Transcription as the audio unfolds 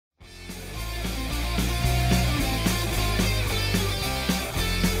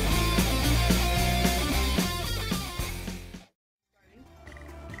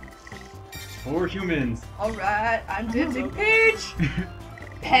4 humans. Alright, I'm dancing Peach!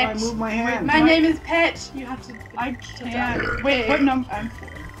 Petch. I move my hand. My name is Petch. You have to. I can't. Wait, what number? I'm 4.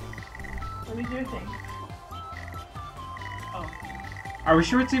 Let me do your thing. Oh. Are we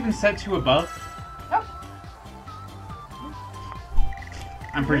sure it's even set to above? Oh.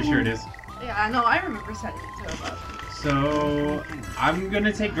 I'm pretty sure it is. Yeah, I know. I remember setting it to above. So I'm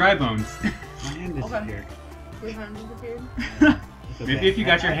gonna take dry bones. My hand disappeared. Your hand disappeared. It's okay. Maybe if you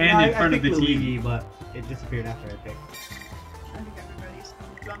got your hand in front of the picked TV. Luigi, but it disappeared after I picked. I think everybody's. Do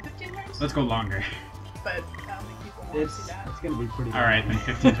you want 15 turns? Let's go longer. But I don't think people want to It's see that. gonna be pretty. Alright, then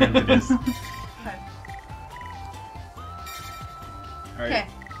 15 turns it is. Okay.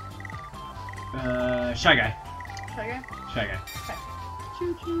 Alright. Shy guy. Okay. Shy guy.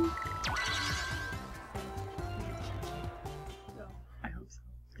 Choo choo. I hope so.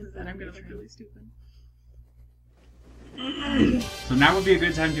 Because then I'm gonna look really stupid. So now would be a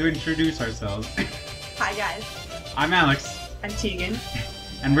good time to introduce ourselves. Hi guys. I'm Alex, I'm Tegan.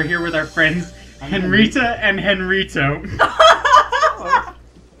 and we're here with our friends I'm Henrrita and Henrrito.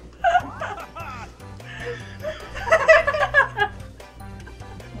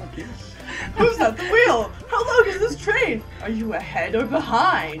 Who's at the wheel? How long is this train? Are you ahead or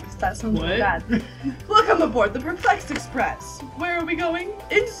behind? That sounds really bad. Welcome aboard the Perplex Express. Where are we going?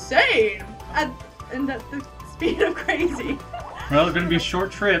 Insane! And at the speed of crazy. Well, it's gonna be a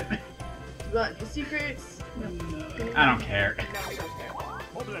short trip. You got any secrets? No. I don't care. No, we don't care.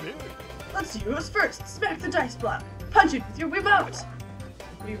 Let's see who goes first. Smack the dice block. Punch it with your remote.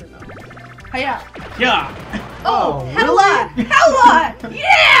 Remote. Hiya. Yeah! Oh, Oh, hella! Hella!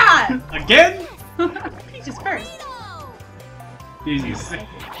 Yeah! Again? Peach is first. Easy.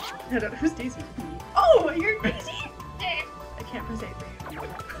 Who's Daisy? Oh, you're Daisy? I can't press A for you.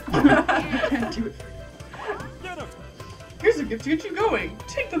 I can't do it for you. Here's a gift to get you going.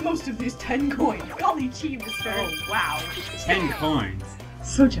 Take the most of these 10 coins. Golly gee, mister. Oh, wow. 10 coins.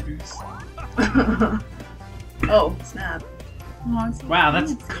 So generous. Oh, snap. Oh, it's so Wow,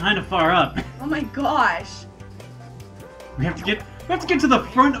 that's fancy. kind of far up. Oh my gosh. We have to get to the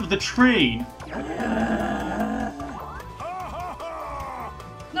front of the train.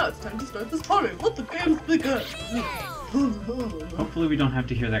 Now it's time to start this party. Let the games begin. Hopefully we don't have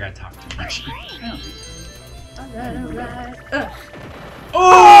to hear that guy talk too much. Alright.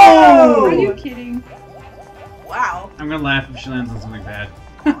 Oh! Are you kidding? Wow. I'm gonna laugh if she lands on something bad.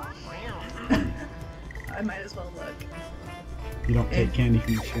 I might as well look. You don't take candy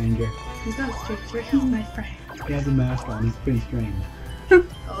from a stranger. He's not a stranger, he's my friend. He has a mask on. He's pretty strange. Oh,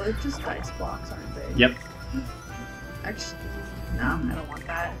 they're just dice blocks, aren't they? Yep. Actually, no, I don't want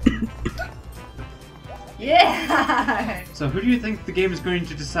that. Yeah! So who do you think the game is going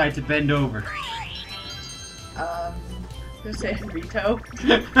to decide to bend over? I'm gonna say Henrrito.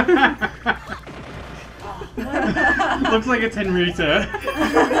 Looks like it's Henrrita.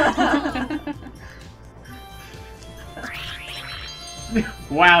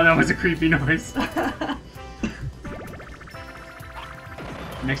 Wow, that was a creepy noise.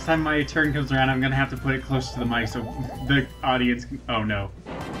 Next time my turn comes around, I'm gonna have to put it close to the mic so the audience can... Oh no.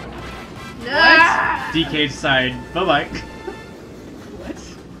 What? DK decided. Bye-bye. What?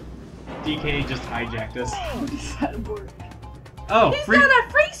 DK just hijacked us. How does that work? Oh, He's free... not a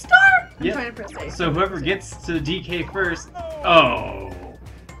free star? I'm Yep. trying to press A. So whoever gets to DK first... Oh.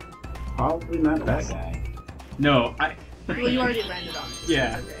 Probably not that guy. No, I... Well, you already landed on it. So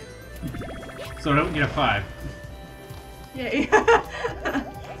Yeah. it's okay. So I don't get a 5. Yay.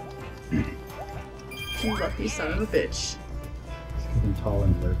 You lucky son of a bitch. I'm tall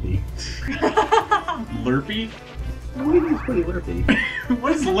and lurpy. Lurpy? Luigi's pretty lurpy.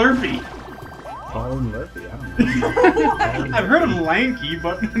 What is Lurpy? Tall and lurpy. I don't know. I've heard of lanky,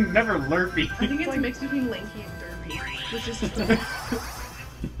 but never Lurpy. I think it's a mix between Lanky and Derpy, which is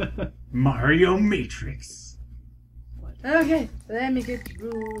Mario Matrix. okay. Let me get the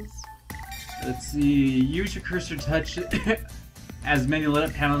rules. Let's see. Use your cursor to touch as many lit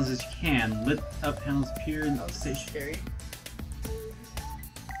up panels as you can. Lit up panels appear in Oh, the this is station. scary.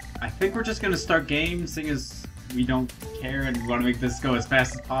 I think we're just gonna start game, seeing as we don't care and we want to make this go as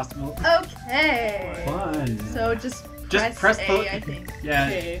fast as possible. Okay. Fun. So just press A, the- I think. Yeah,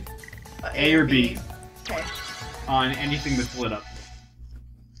 Okay. A or B Okay. on anything that's lit up.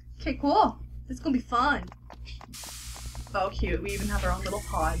 Okay, cool. This is gonna be fun. Oh, cute. We even have our own little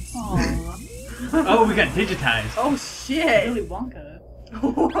pods. Aww. Oh, we got digitized. Oh, shit. Willy Wonka.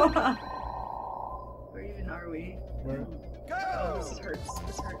 Where even are we? Where? Oh, this hurts.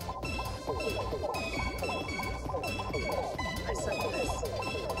 This hurts. I suck at this.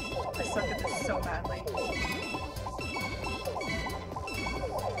 I suck at this so badly.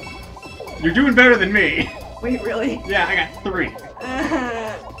 You're doing better than me. Wait, really? Yeah, I got 3.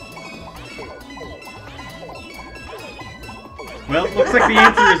 Well, it looks like the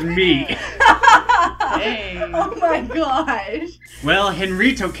answer is me. Hey. Oh my gosh. Well,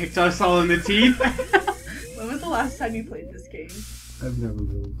 Henrrito kicked us all in the teeth. When was the last time you played this game? I've never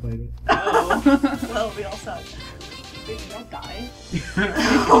really played it. Oh. Well, we all suck. Wait, we all die?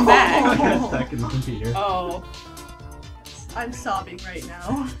 Come back. I got stuck in the computer. Oh. I'm sobbing right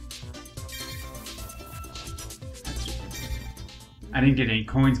now. I didn't get any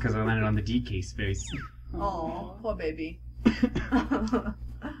coins because I landed on the DK space. Oh, poor baby.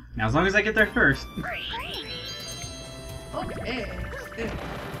 Now, as long as I get there first. Okay.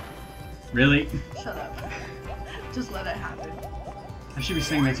 Really? Shut up. Just let it happen. I should be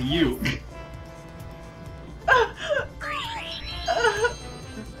saying that to you.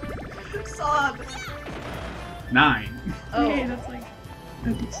 Sob. 9. Oh. Okay, that's like a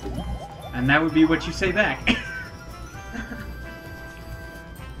decent. And that would be what you say back.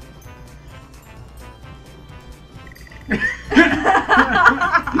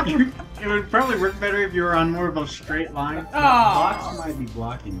 It would probably work better if you were on more of a straight line. Blocks might be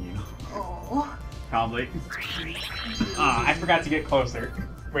blocking you. Oh. Probably. Ah, I forgot to get closer.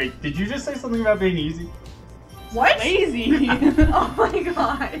 Wait, did you just say something about being easy? What? Lazy. Oh my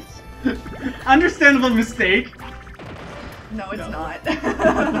gosh. Understandable mistake. No, it's No. not.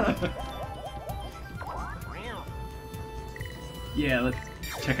 Yeah, let's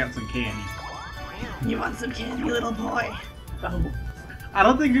check out some candy. You want some candy, little boy? Oh. I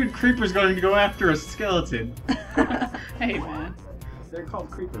don't think a creeper's going to go after a skeleton. Hey, man. They're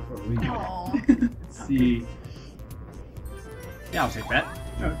called creeper for a reason. Oh, Let's see. Yeah, I'll take that.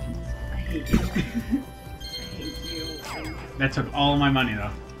 Oh, jeez. I hate you. I hate you. That took all my money,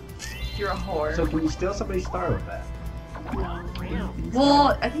 though. You're a whore. So can you steal somebody's star with that? No.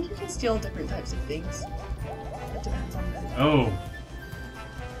 Well, I think you can steal different types of things. It depends on the... Oh.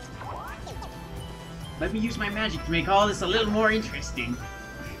 Let me use my magic to make all this a little more interesting.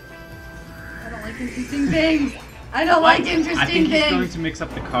 I don't like interesting things. I don't like interesting I think he's going things. to mix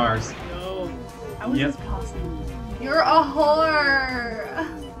up the cars. No. How is Yep. this possible? You're a whore.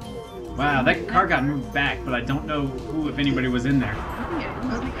 Wow, that car got moved back, but I don't know who, if anybody, was in there. I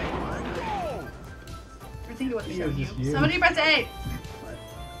don't think I was. We're thinking what to I show think it you. was just you. Somebody press A.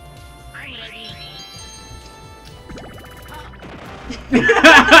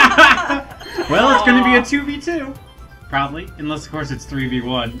 Well, it's going to be a 2v2. Probably. Unless, of course, it's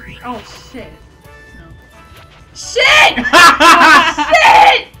 3v1. Oh shit. No. Shit!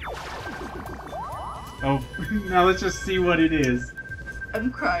 Shit! Oh, now let's just see what it is.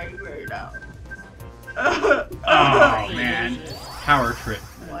 I'm crying right now. Oh, man. Power trip.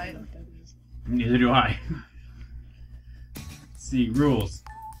 What? Neither do I. Let's see, rules.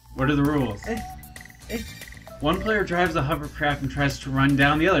 What are the rules? One player drives a hovercraft and tries to run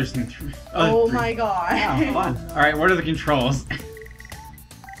down the other's. Oh three. my god. Oh, fun. Alright, what are the controls?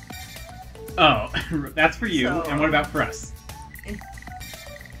 Oh, that's for you. So- And what about for us?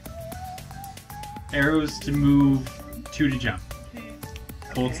 Arrows to move, 2 to jump.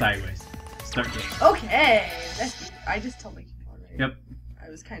 Hold sideways. Start game. Okay. That's, I just told my keyboard, right? Yep. I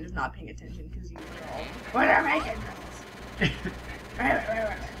was kind of not paying attention because you were all, what are making noise?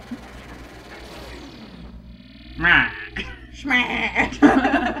 Schmack.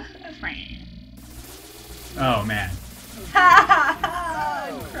 Oh man.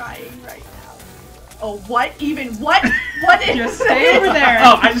 I'm crying right now. Oh, what even? What? What is Just stay over there.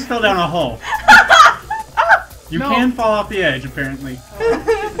 Oh, I just fell down a hole. You No. can fall off the edge, apparently.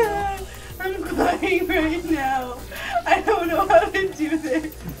 I'm crying right now. I don't know how to do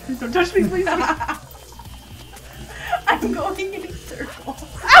this. Don't touch me, please. I'm going in circles.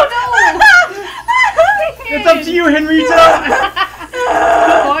 Oh no! It's up to you, Henrrito!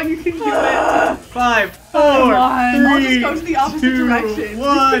 Come on, you can do it. 5, 4, Come on. 3, I'll just go to the opposite 2, direction.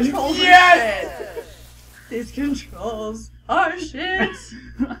 1. These controls Yes! are shit. These controls are shit.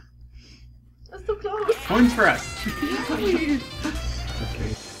 That's so close. Coins for us. Please. It's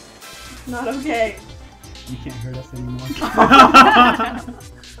okay. Not okay. You can't hurt us anymore.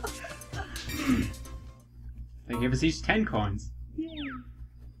 They gave us each 10 coins.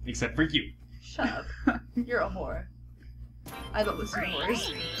 Except for you. Shut up. You're a whore. I don't listen to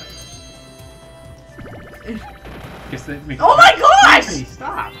whores. Guess that makes Oh my gosh! Hey,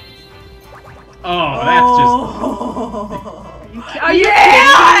 stop! Oh, that's Are you kidding?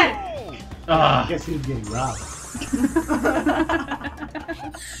 I Ugh. guess he was getting robbed.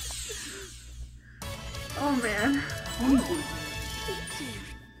 Oh man.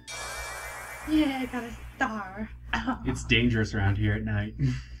 Yeah, I got a star. It's dangerous around here at night.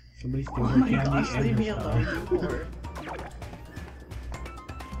 Somebody steal Oh her my candy gosh, and leave her me star. alone, you whore.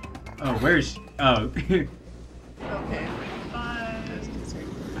 Oh, where's she? Oh. Okay. Bye.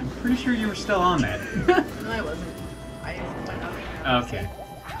 I'm pretty sure you were still on that. No, I wasn't. I went up. Okay.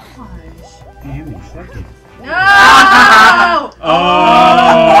 Gosh. Damn, in second. No!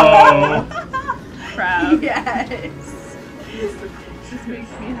 Oh! Crap. Yes! This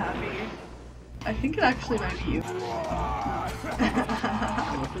makes me happy. I think it actually might be you. What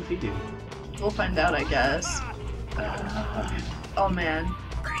does he do? We'll find out, I guess. Oh man.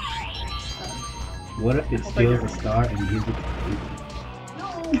 What if it steals a star and gives it to you? No!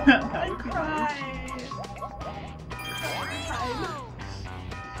 I cried.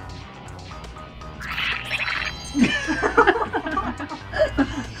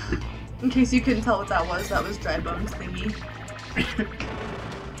 In case you couldn't tell what that was Dry Bones thingy.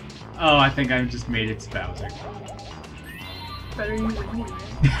 Oh, I think I just made it Bowser. Better you than me,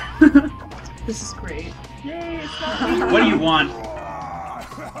 right? This is great. Yay, it's not me. What do you want?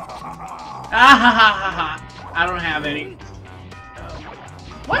 Ah ha ha ha ha! I don't have any.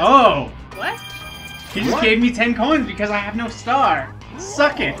 What? Oh! What? He just gave me 10 coins because I have no star.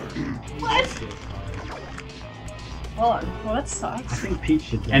 Suck it. What? Hold on. Well, that I sucks. think Peach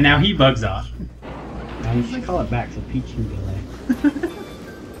should go. And now he bugs off. Now you should call it back so Peach can delay.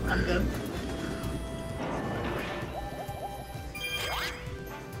 I'm good.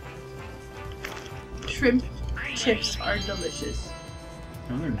 Shrimp chips are delicious.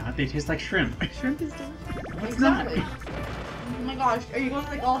 No, they're not. They taste like shrimp. Shrimp is delicious. It's not. Exactly. Oh my gosh, are you going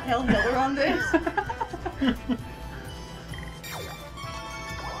like all Hail Hitler on this?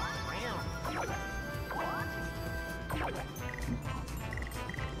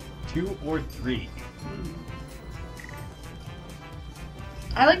 2 or 3.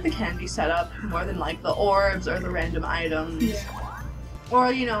 I like the candy setup more than like the orbs or the random items. Yeah.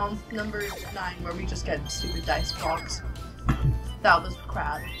 Or, you know, number 9 where we just get stupid dice blocks. That was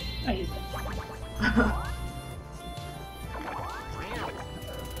crap. I hate that.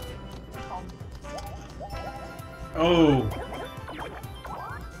 Oh.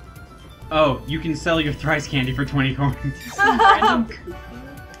 Oh, you can sell your thrice candy for 20 coins. Some random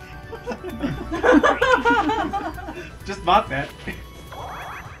Just bought that.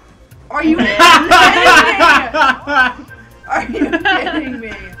 Are you kidding me? Are you kidding me?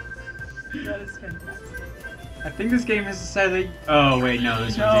 That is fantastic. I think this game has decided. Oh wait, no,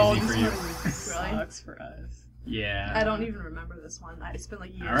 this No, one's easy for you. this one sucks for us. Yeah. I don't even remember this one. It's been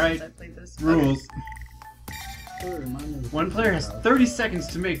like years Alright. since I played this. Rules. Oh, One player has 30 seconds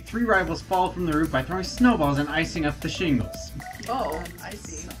to make 3 rivals fall from the roof by throwing snowballs and icing up the shingles. Oh, I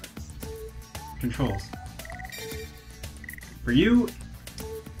see. Controls. For you,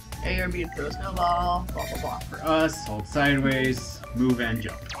 A or B to throw a snowball, blah blah blah. for us, hold sideways, move and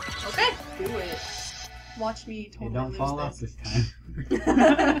jump. Okay, do it. Watch me Hey, totally don't lose fall off this. this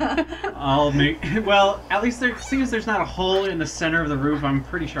time. I'll make. Well, at least seeing as there's not a hole in the center of the roof, I'm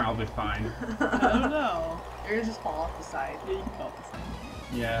pretty sure I'll be fine. I don't know. You're gonna just fall off the side. Yeah, you can call it the same.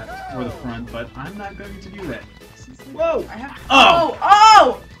 Yeah, or the front, but I'm not going to do that. Whoa! I have. Oh!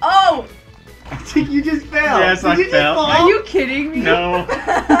 Oh! Oh! I think you just fell. Yes, I Did you just fell. fall? Are you kidding me? No, Oh!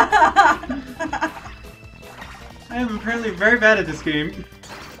 I am apparently very bad at this game.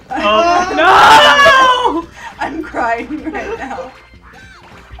 No! I'm crying right now.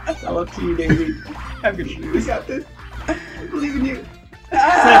 All up to you, Daisy. I'm gonna You lose. got this. I believe in you.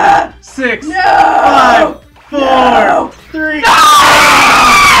 7, 6, No! 5, 4, No! 3.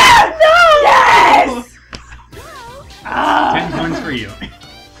 Yes! 10 points for you.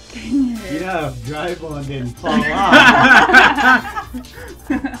 Yeah, drive on didn't fall off.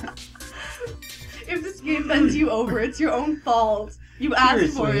 If this game bends you over, it's your own fault. You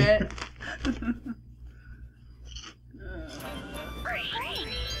asked for Seriously. it.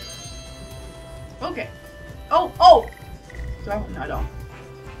 Okay. Oh, oh! Do I? No, I don't.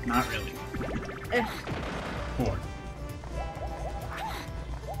 Not really. Eh. 4.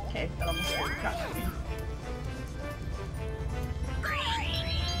 Okay, that almost scared the crap out of me.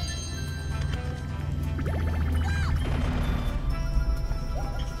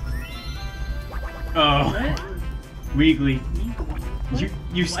 Oh, What? Weegly.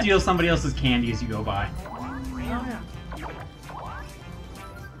 You steal somebody else's candy as you go by. Oh, yeah.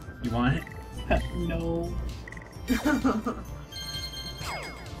 You want it? No.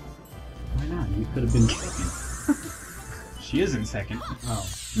 Why not? You could have been second. She is in second. Oh.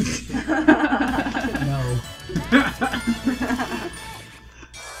 No.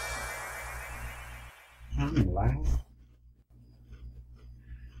 I'm last.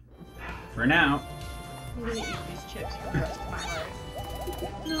 For now. I'm gonna eat these chips for the rest of my life.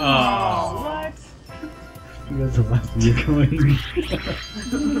 Oh. What? You guys the last of your going.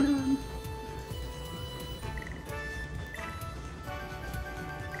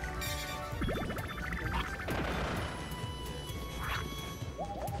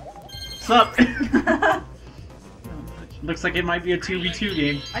 Sup? Looks like it might be a 2v2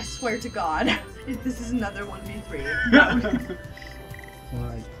 game. I swear to God, if this is another 1v3.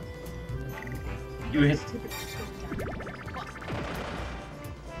 Like, You hit.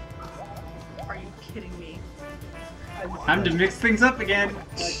 Are you kidding me? Time to mix things up again.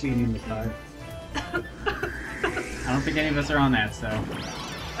 I like being in the car. I don't think any of us are on that, so.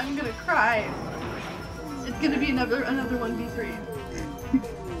 I'm gonna cry. It's gonna be another 1v3.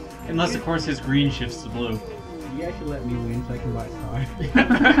 Unless, of course, his green shifts to blue. You guys should let me win so I can buy a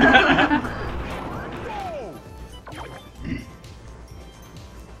car.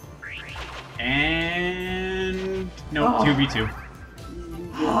 And nope, Oh. 2v2.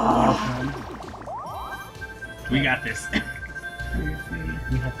 We got this.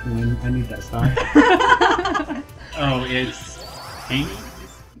 You have to win. I need that star. Oh, it's Paint.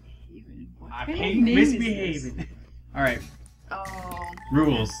 Paint name is misbehaving. All right. Oh.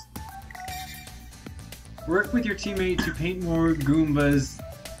 Rules. Work with your teammate to paint more Goombas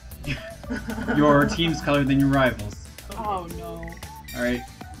your team's color than your rivals. Oh no. Alright.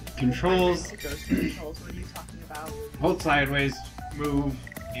 Controls. Controls, what are you talking about? Hold sideways, move,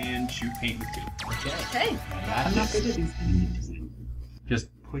 and shoot paint with two. Okay. I'm not good at these things. Just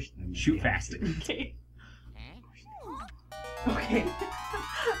Push them. shoot fast. Okay. Okay.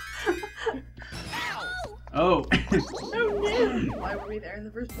 Oh. Oh no! Why were we there in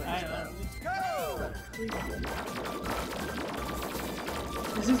the first place? I know.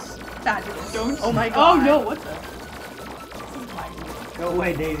 This is fabulous. Don't. Oh my God. Oh no! What the? Go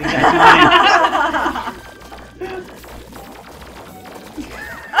away, Daisy.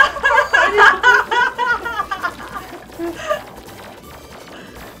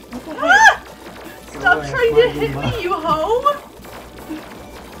 Stop trying to hit me, you hoe!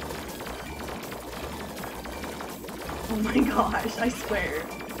 Oh my gosh, I swear.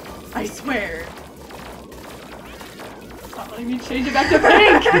 I swear. Stop letting me change it back to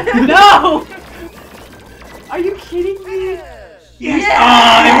pink! No! Are you kidding me? Yes!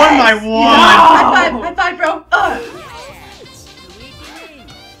 Ah, I won by one! High five, bro!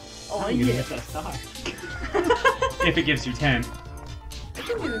 Oh I'm gonna yeah. get that star. If it gives you 10. I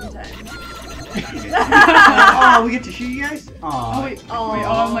can give him 10. Oh, we get to shoot you guys? Oh wait. Oh, Wait.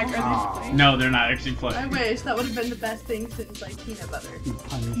 Oh, I'm like, are Aw. they playing? No, they're not actually I flooding. wish that would have been the best thing since like peanut butter.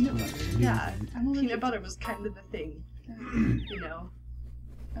 Yeah, peanut butter was kind of the thing, you know.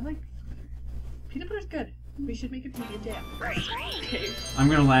 I like. Peanut butter's good. We should make a peanut jam. Right. Okay. I'm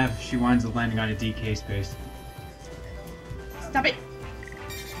gonna laugh if she winds up landing on a DK space. Stop it.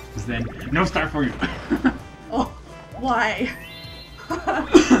 Because then, no star for you. Oh, why? Every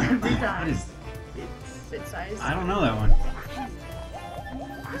What time. is. Bit size. I don't know that one.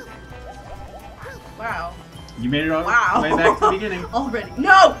 Wow. You made it all Wow. way back to the beginning. Already.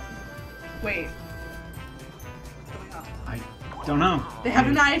 No! Wait. I don't know. They have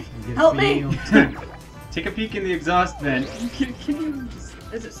a knife. You get a Help me. video. Take a peek in the exhaust vent. Can you?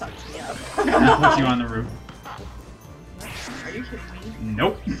 As it sucks me up. I'll put you on the roof. Are you kidding me?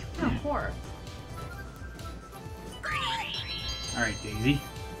 Nope. No, horror. Alright, Daisy.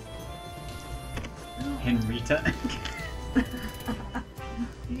 Henrrita.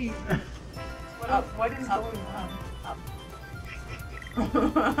 What is Up. going on? Up.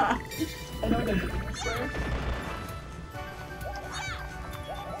 I know what I'm doing, sir.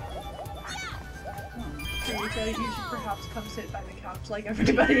 Henrrita, you should perhaps come sit by the couch like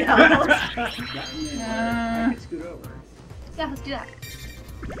everybody else. I can scoot over. Yeah, let's do that.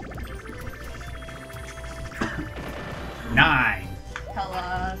 9.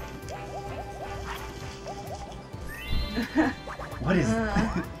 Hella. What is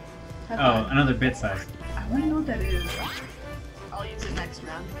Have Oh, fun. another bit size. I want to know what that is. I'll use it next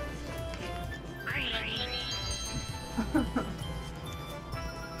round.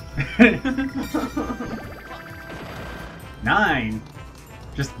 9.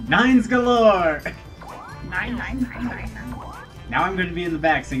 Just 9s galore. 9. Now I'm going to be in the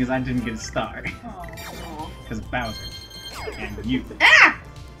back seeing as I didn't get a star. Aw. Because of Bowser. And you. Ah!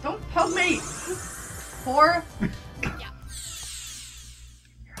 Don't poke me! Whore.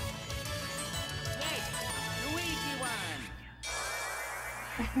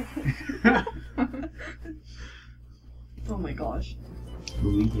 Oh my gosh.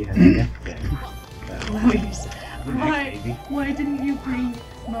 Luigi has a death day. Please. Baby. Why didn't you bring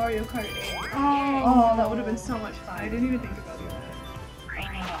Mario Kart 8? Oh, that would have been so much fun. I didn't even think about it.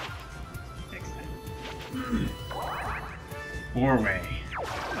 Four-way.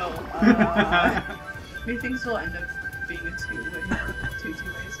 Oh, maybe things will end up being a two-way.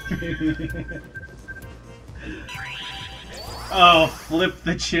 Two-ways. Oh, flip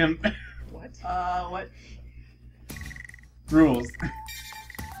the chimp. What? What? Rules.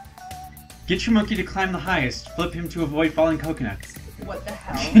 Get your monkey to climb the highest. Flip him to avoid falling coconuts. What the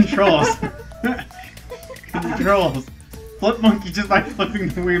hell? Controls. Controls. Flip monkey just by flipping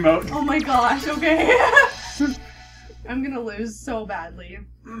the Wiimote. Oh my gosh, okay. I'm gonna lose so badly.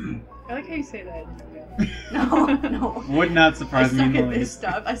 I like how you say that. No, no. Would not I surprise me suck in the at this least.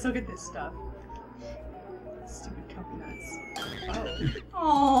 stuff. I suck at this stuff. Stupid coconuts.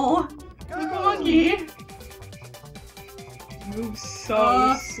 Oh. Oh, little monkey. Move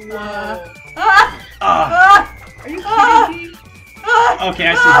so slow. Ah! Ah! Are you Ah! kidding me? Ah! Okay,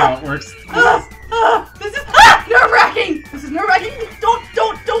 I see how it works. This is nerve-wracking! This is nerve-wracking!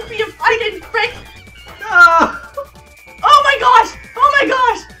 Don't be a freaking prick! Ah! Oh my gosh! Oh my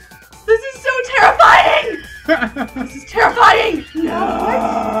gosh! This is so terrifying! This is terrifying! No!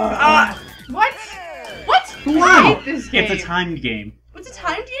 Ah! What? What? I Wow! hate this game. It's a timed game. What's a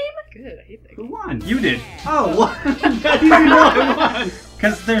timed game? Good, I hate that Who game. won? You did. Oh, what? How do you know I won?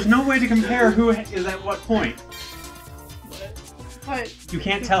 Because there's no way to compare who is at what point. What? You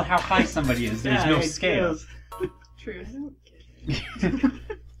can't tell how high somebody is. There's no scale. Truth.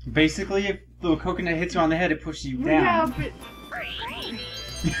 Basically, if the coconut hits you on the head, it pushes you Yeah, down. but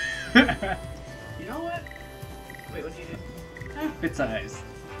You know what? Wait, what do you do? Fit size.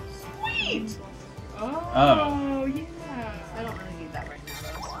 Sweet! oh yeah. I don't really need that right now,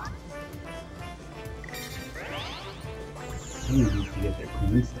 Someone needs to get their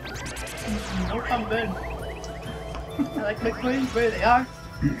coins done. though. Nope, I'm good. I like my coins where they are.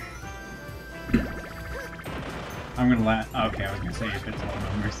 I'm gonna laugh. Okay, I was gonna say if it's all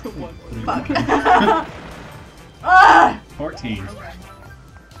numbers. Fuck. Ah! 14.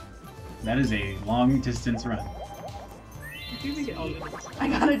 That is a long distance run. I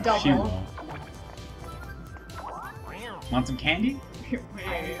got a She double. will. Want some candy?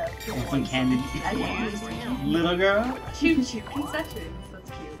 Want some candy? I love these Little girl? choo choo concessions.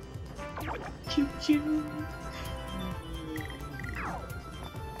 That's cute. Choo choo.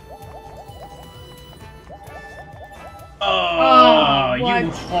 Oh, you what?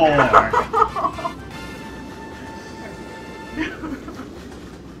 whore.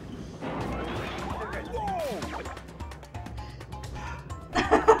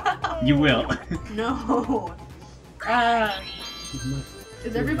 You will. No.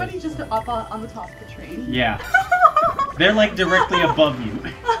 Is everybody just up on the top of the train? Yeah. They're like directly above you.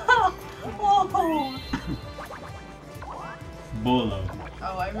 Oh. Bolo.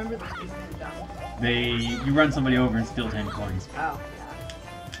 Oh, I remember this being kind of dumb. You run somebody over and steal 10 coins. Oh.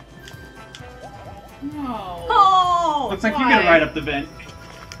 No. Oh! Looks like why? you're gonna ride up the vent.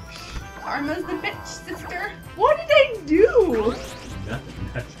 Karma's the bitch, sister. What did I do? Nothing.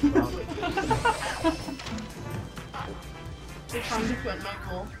 That's the problem. They're trying to quit my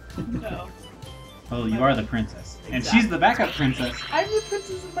goal. No. Oh, you are the princess. And she's the backup princess. I'm the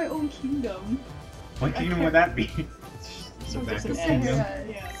princess of my own kingdom. What kingdom would that be? The backup Something kingdom. else.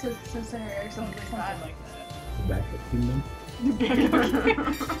 Yeah. Sahara or something like that. Something like The backup kingdom.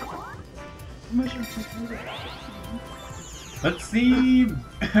 that. Mushroom kingdom. Let's see.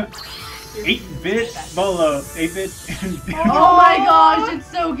 8-bit Bolo. 8-bit. Oh my gosh, it's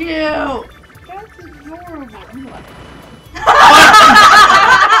so cute! That's adorable. I'm gonna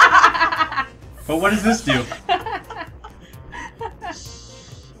But what does this do?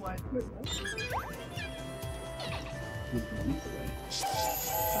 What?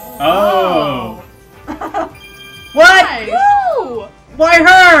 Oh. What? Nice. Woo! Why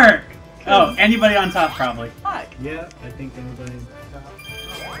her? Oh, anybody on top probably. Fuck. Yeah, I think anybody.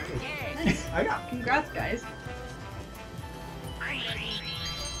 Nice. I got. Congrats, guys.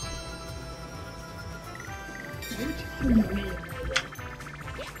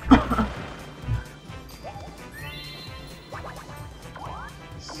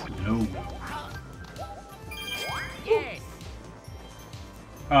 Slow.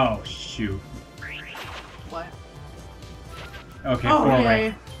 Oh, shoot. What? Okay, Oh, 4-way.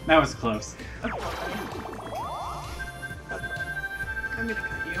 yay. That was close. I'm gonna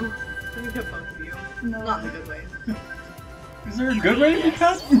cut you. I'm gonna cut both of you. No. Not in a good way. Is there a good way to be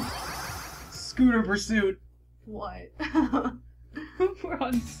cut? Scooter pursuit. What? We're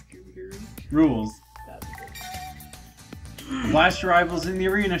on scooters. Rules. That's Blast your rivals in the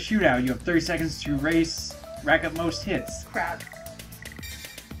arena shootout. You have 30 seconds to race, rack up most hits. Crap.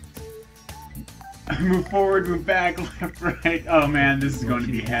 Move forward, move back, left, right. Oh man, this is going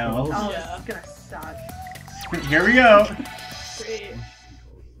to be hell. Oh, Yeah. this is gonna suck. Here we go. Great.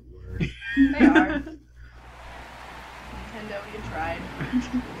 They are. Nintendo, you tried.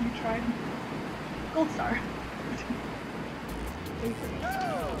 You tried. Gold star.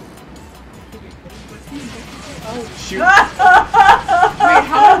 Oh, Shoot. wait,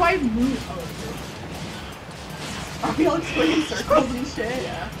 how do I move? Oh, Are we all just going in circles and shit?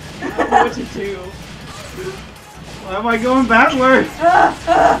 yeah. I don't know what to do. Why am I going backwards?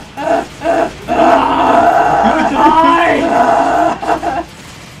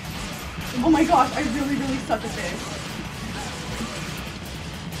 Oh my gosh, I really, really suck at this.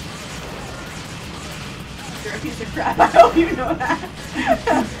 You're a piece of crap. I hope you know that.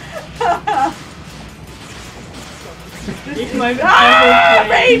 If my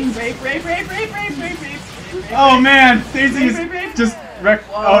Rape. Oh man, Stacey's Rape. just wrecked.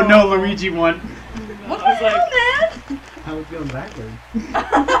 Whoa. Oh no, Luigi won. What I was the hell, like- man? I was going backwards.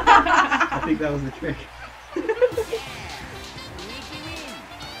 I think that was the trick.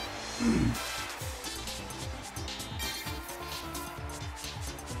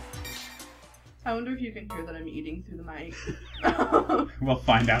 I wonder if you can hear that I'm eating through the mic. We'll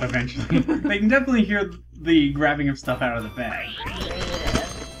find out eventually. They can definitely hear the grabbing of stuff out of the bag.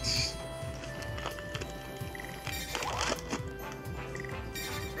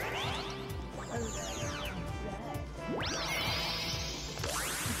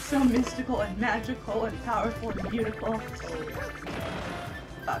 So mystical and magical and powerful and beautiful.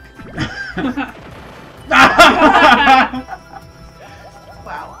 Fuck.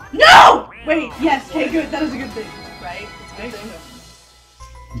 Wow. No! Wait, yes, okay, good. That is a good thing, right? It's a good thing.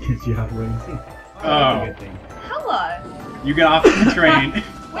 Because you have to wait and see. Oh. That's a good thing. Hella! You got off the train. Wait,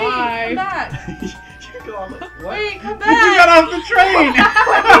 Bye. come back! You're going, what? Wait, come You got back! off the train!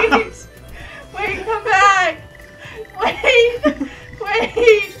 Wait, come back! Wait!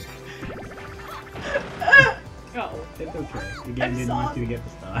 Wait! Oh. It's okay. The game didn't want you to get the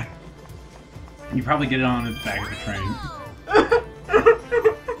star. You probably get it on the back of the train.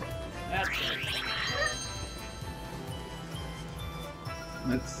 That's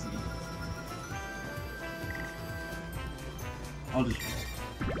Let's see. I'll just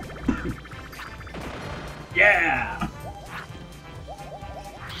roll. Yeah!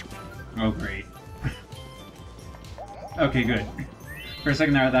 Oh, great. Okay, good. For a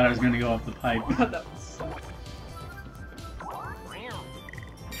second there, I thought I was going to go up the pipe. that was so.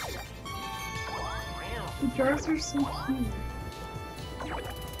 The jars are so cute.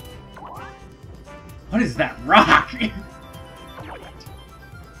 What is that rock?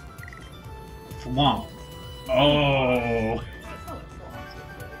 Flomp. Oh. That's not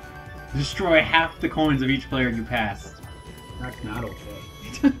what Destroy half the coins of each player you pass. That's not okay.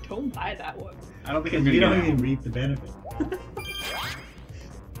 flops. Don't buy that one. I don't think I'm Because gonna you get don't it. even reap the benefit.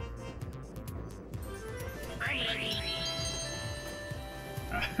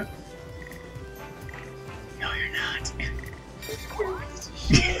 No, you're not.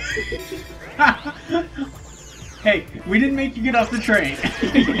 Hey, we didn't make you get off the train.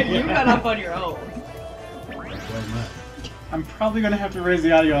 You got up on your own. Well, not. I'm probably gonna have to raise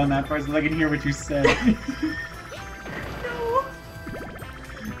the audio on that part so I can hear what you said.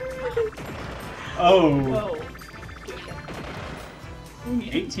 Oh, Whoa.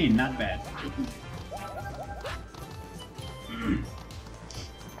 18, not bad.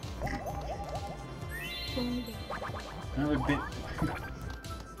 Another bit.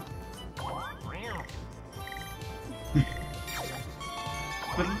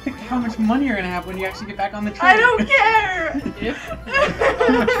 But think how much money you're gonna have when you actually get back on the train. I don't care!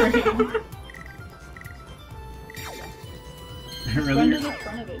 If Really? run to the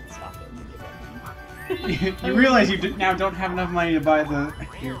front of it, stop it. You realize you now don't have enough money to buy the.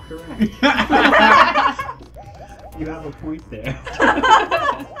 You're correct. You have a point there.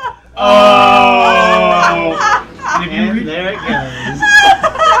 Oh! And if you And there it goes.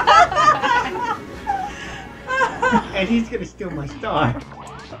 And he's gonna steal my star.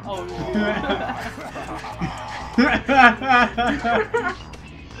 Oh no.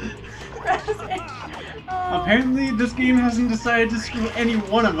 Apparently, this game hasn't decided to screw any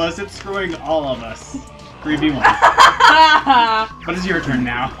one of us, it's screwing all of us. 3v1. But it's your turn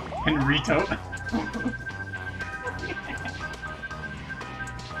now, Henrrito.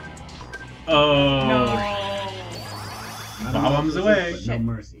 Oh. No. Bombs away. No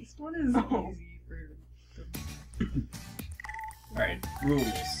mercy. What is Alright,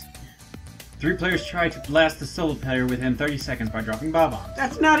 rules. 3 players try to blast the solo player within 30 seconds by dropping bob-bombs.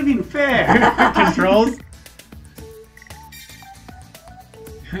 That's not even fair. Controls.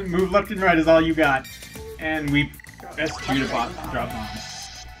 Move left and right is all you got. And we S2 to drop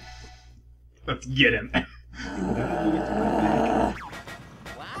bombs. Let's get him. But I don't get to my back.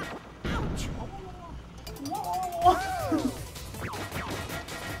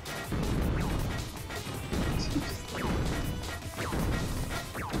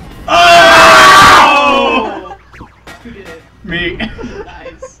 Oh! Who did it? Me.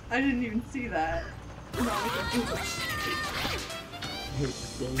 Nice. I didn't even see that. I hate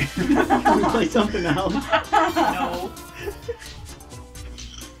this game. Can we play something else? No.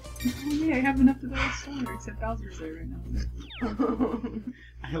 Yeah, I have enough to go to Star, except Bowser's there right now.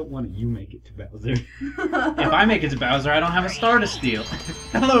 I hope one of you make it to Bowser. If I make it to Bowser, I don't have a star to steal.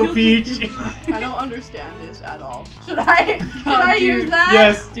 Hello, Peach. I don't understand this at all. Should I use that?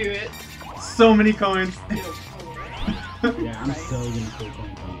 Yes. Do it. So many coins. Yeah, I'm so gonna play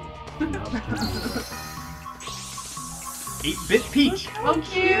something. 8-bit Peach. Oh,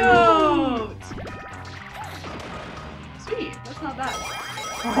 cute! Sweet, that's not bad.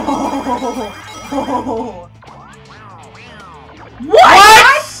 Oh.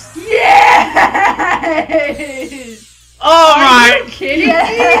 What? Yes! All right. Kidding?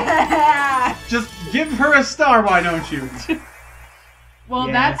 Yeah! Just give her a star, why don't you? Well,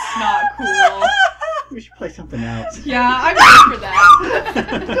 Yes. that's not cool. We should play something else. Yeah, I'm ready for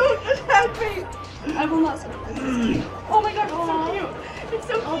that. Don't attack me! I will not support this. Oh my god, it's so cute! It's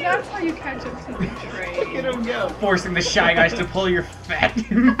so cute! Oh, that's how you catch up to the train. Look at him go. Forcing the Shy Guys to pull your fat.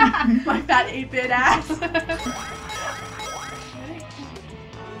 My fat 8-bit ass! That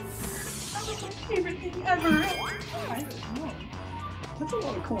was my favorite thing ever! I don't know. That's a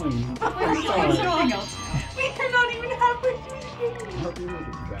lot of coins. Let's try something else now. We are not even halfway through the I hope you make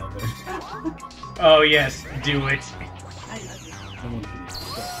it to Bowser. game! Oh yes, do it. Someone can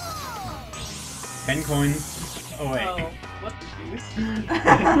stop. 10 coins. Oh wait. Oh, what the deuce?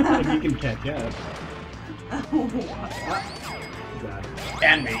 If you can catch up. What? Got it.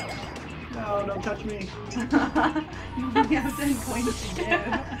 And me. No, don't touch me. You only have 10 coins to give.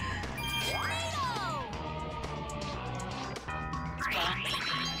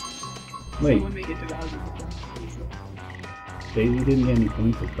 Wait, Someone make it to Bowser. Daisy didn't get any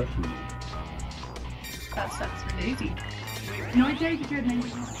points for crushing me. That sucks for Daisy. No, I did. You had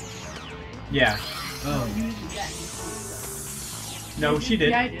 91. Yeah. Oh. You didn't get any. No, she did.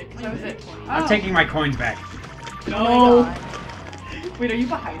 Yeah, I did. Because I was at 20. I'm taking my coins back. Oh No. my god. Wait, are you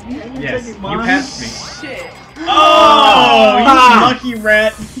behind me? Yes, you taking mine? passed me. Shit. Oh, you lucky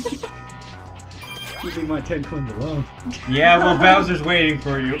rat. Keeping my 10 coins alone. Yeah, well, Bowser's waiting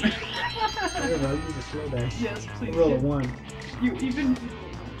for you. Whatever, I'll use a slow dash. Yes, please. Roll a 1. You even.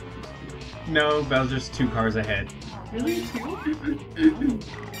 No, Bowser's 2 cars ahead. Really? 2?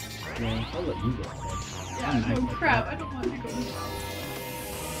 Yeah, I'll let you go ahead. Yeah, oh crap. I don't want to go.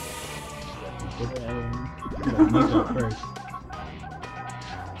 Consider adding. You go first.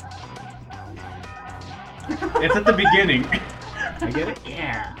 It's at the beginning. I get it?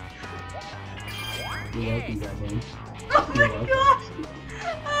 Yeah. You're welcome, goddamn. Oh my You're gosh!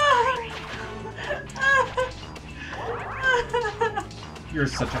 You're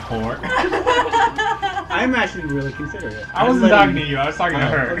such a whore. I'm actually really considerate. I wasn't talking to you, I was talking to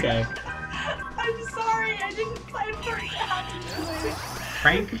her. Okay. I'm sorry, I didn't plan for it to happen this way.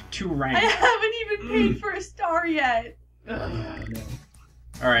 Crank to I rank. haven't even paid for a star yet. No.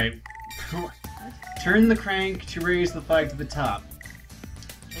 Alright. Turn the crank to raise the flag to the top.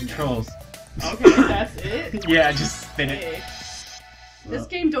 Controls. Okay, that's it. Yeah, just spin it. Okay. This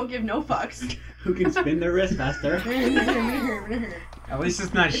game don't give no fucks. Who can spin their wrist faster? At least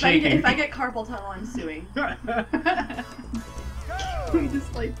it's not If shaking. I get carpal tunnel, I'm suing. We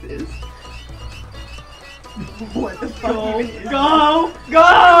just like this. What the fuck? Go, even is go,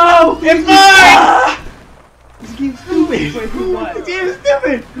 go! It's mine! This game's stupid! Wait, who won? This game is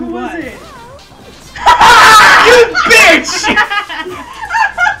stupid! Who was it? You bitch!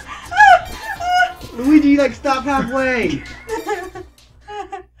 Luigi, like, stop halfway!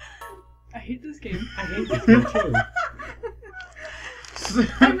 I hate this game. I hate this game too.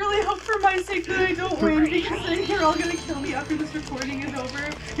 I really hope for my sake that I don't win because then you're all gonna kill me after this recording is over.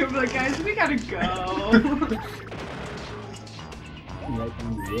 You'll be like, guys, we gotta go. Right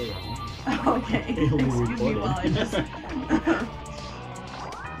down the zero. Okay, It'll be excuse me recorded. while I just...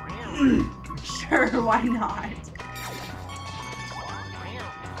 Sure, why not?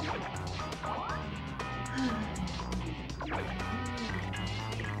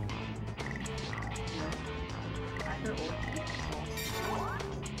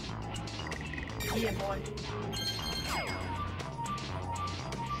 Yeah, boy.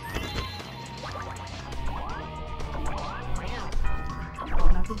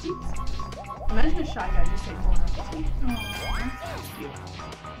 Bon appetit. Imagine a shy guy just saying bon appetit. Aww, that's cute.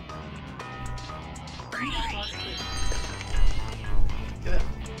 Do it.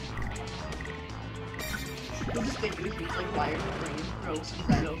 We'll just make it a huge like fire over you, throw some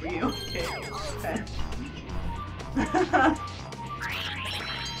bread over you. Okay. Okay.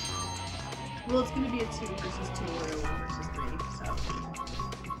 Well, it's gonna be a 2 versus 2 or a 1 versus 3, so.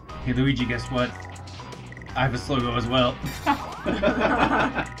 Hey Luigi, guess what? I have a slow go as well.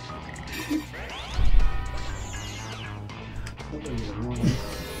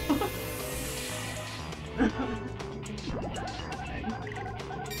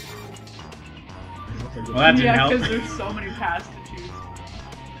 Well, that didn't help. because there's so many paths to choose.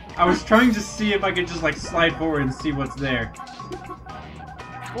 I was trying to see if I could just like slide forward and see what's there.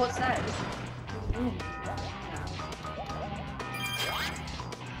 Well, it says.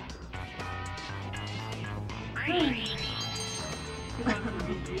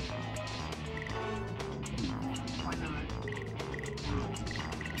 Why not?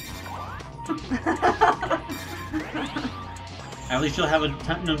 At least you'll have a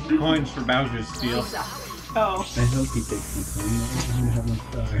ton of coins for Bowser's steal. Oh. I hope he takes some coin. I have no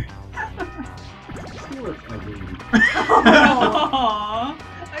star. Steal it, my baby. Aww.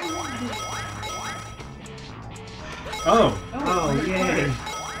 Oh! Oh, yay!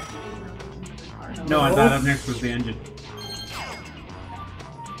 No, I thought up next was the engine.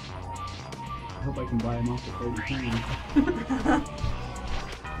 I hope I can buy him off for 30 coins.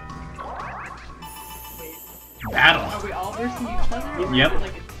 Battle! Are we all versing each other? Or Yep.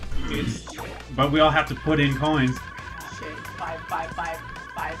 is it like But we all have to put in coins. shit, 5, 5, 5,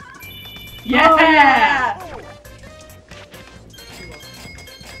 5. Yeah! Oh, yeah!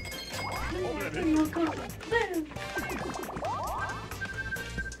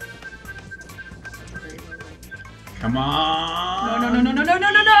 Come on! No, no, no, no, no, no,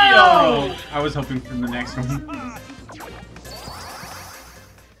 no, no, no! Yo! I was hoping for the next one.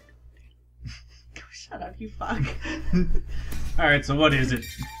 Shut up, you fuck. Alright, so what is it?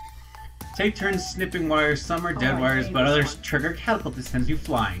 Take turns snipping wires. Some are dead I wires, hate but this others one. trigger catapult that sends you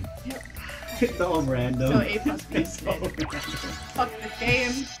flying. It's all random. So A plus B It's all spin. random. Fuck the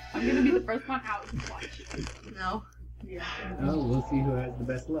game. I'm gonna be the first one out. Watch. No. Yeah. Oh, we'll see who has the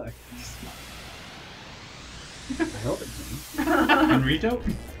best luck. I hope it's me. Henrrito?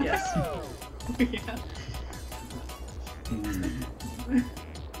 Yes. Yeah.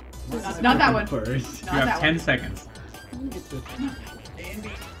 Let's Not that open one. First. You Not have that 10 one. seconds. A and B.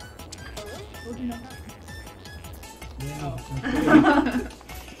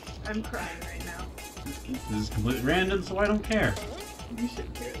 I'm crying right now. This is completely random, so I don't care. You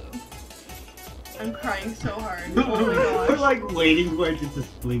should care though. I'm crying so hard. Oh my We're gosh. like waiting for it to just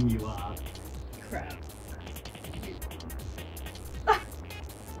fling you off. Crap.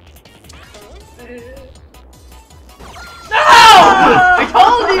 I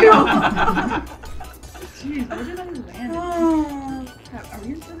told you! Jeez, where did I land? Crap, are we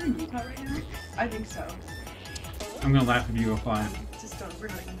in Southern Utah right now? I think so. I'm gonna laugh if you go flying. Just don't. We're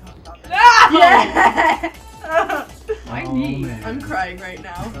not even talking about this. Yeah! Why Oh, me? man. I'm crying right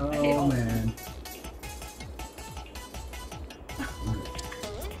now. hate all Oh this. man.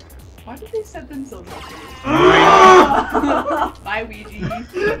 Why did they set themselves up for this? Bye,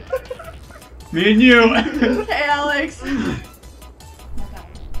 Ouija. Me and you! Hey, Alex. Not that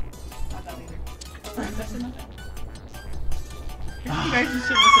one. Not that either. That's not that one. You guys just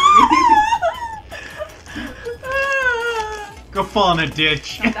should listen to me. Go fall in a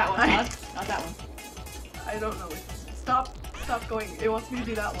ditch. Not that one. Not that one. I don't know. Stop going. It wants me to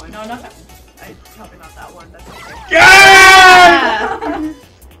do that one. No, not that one. Probably not that one. That's okay. Yeah!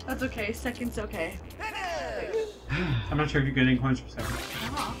 That's okay. Second's okay. I'm not sure if you get any coins for second.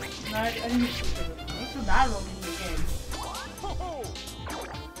 No, I didn't get What's the bad one in the game?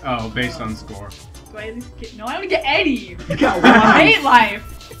 Oh, based on score. Do I at least get? No, I don't get any. You got I one. hate life.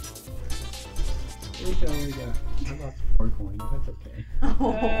 I wish I only got. I lost 4 coins. That's okay.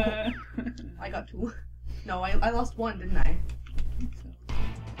 I got 2. No, I lost 1, didn't I?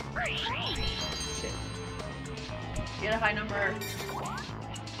 Shit. Get a high number.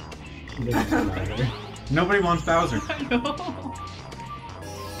 She doesn't matter. Nobody wants Bowser. I know.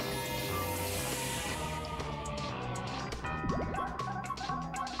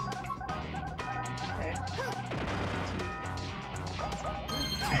 Okay.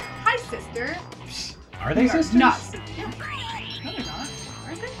 Hi, sister. Are they sisters? Not siblings. No, they're not.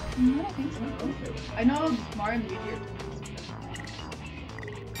 Aren't they? I don't think so. I know Mario and Luigi are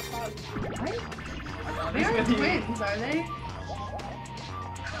twins. They aren't twins, are they?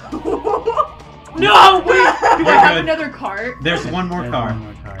 No, wait! Do I You're have good. another cart? There's one more There's car. one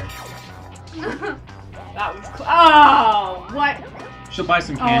more card. That was oh, what? She'll buy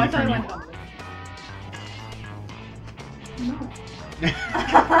some Oh, I candy thought I from went you. on this.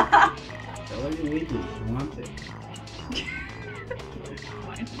 Tell her you eat it. She wants it.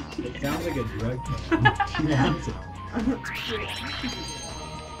 It sounds like a drug test. She wants it.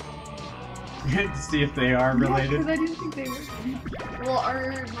 To see if they are related. Because I didn't think they were. Well,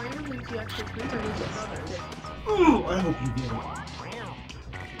 our Mario and Luigi actually twins are little brothers. Ooh, I hope you get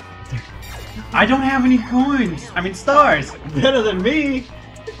it. I don't have any coins. I mean stars. Better than me.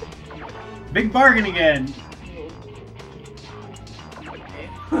 Big bargain again.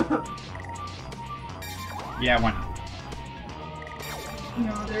 Yeah, why not?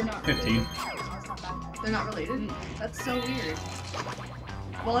 No, they're not. 15. No, it's not bad. They're not related? That's so weird.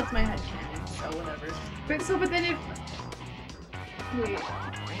 Well, it's my headcanon, so whatever. But then if. Wait.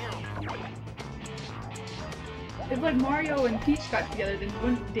 If like Mario and Peach got together, then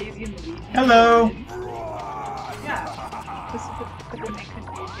wouldn't Daisy and Luigi? Hello. Yeah. But then they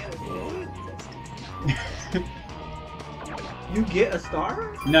couldn't be together. You get a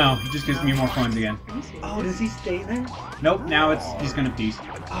star? No, he just gives me more coins again. Oh, does he stay there? Nope, now he's gonna peace.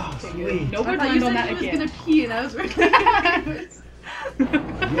 Oh, sweet. Nobody I thought you learned on said that he was again. gonna pee and I was really Yes.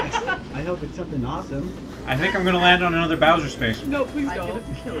 I hope it's something awesome. I think I'm gonna land on another Bowser space. No, please I'm don't.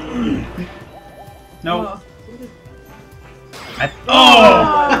 gonna kill you. No. Oh. Oh!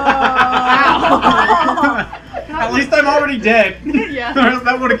 At least I'm already dead. Yeah. Or else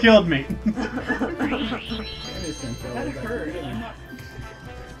that would have killed me. That hurt.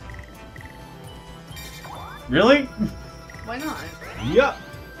 Really? Why not? Yup.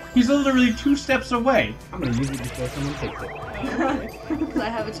 He's literally 2 steps away. I'm gonna use it before someone takes it. Because I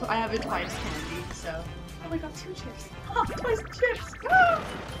have a twice candy, so. Oh, I got 2 chips. Oh, twice chips. Ah!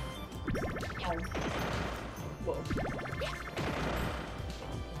 Oh. Whoa.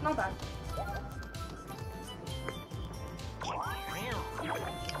 Not bad.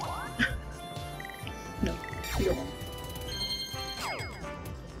 No. You don't.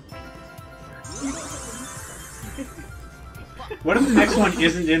 What if the next one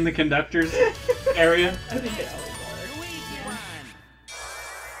isn't in the conductor's area? I think it always are.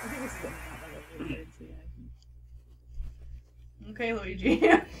 I think it's still not like a Okay, Luigi.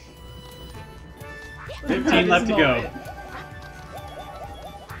 15 left to go.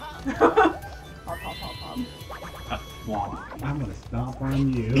 Pop, pop, pop, pop. Womp. I'm gonna stomp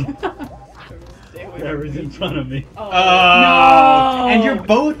on you. Whoever's in front of me. Oh, Oh, no! and you're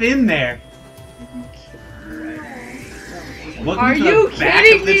both in there. Welcome Are to the you back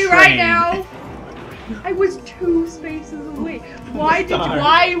kidding of the me right train. now? I was 2 spaces away. Why did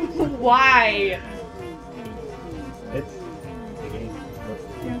Sorry. why? It's the game.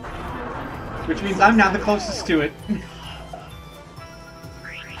 Which means I'm now the closest to it.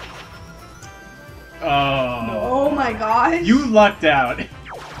 Oh. Oh my gosh. You lucked out.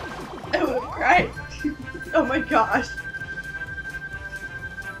 Right. Oh my gosh.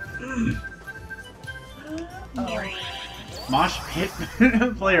 Oh. Mosh pit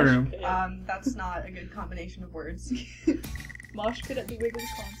playroom. That's not a good combination of words. Mosh pit at the Wiggles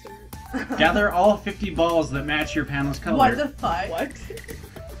concert. Gather all 50 balls that match your panel's color. What the fuck? What?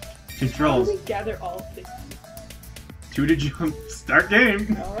 Controls. How do we gather all 50? 2 to jump. Start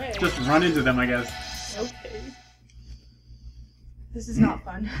game. Alright. Just run into them, I guess. Okay. This is not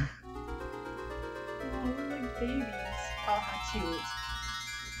fun. Oh, we're like babies. Oh, how cute.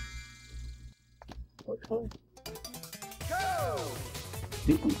 What color? I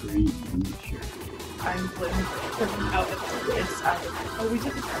think I'm green. I'm not sure. I'm blue. Out of It's out of Oh, we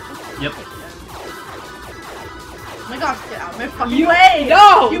took the purple? Yep. Oh my gosh, get out of my fucking You- way!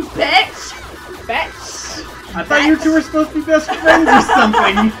 No! You bitch! Bitch! I thought you two were supposed to be best friends or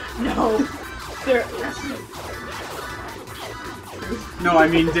something. No. There. No, I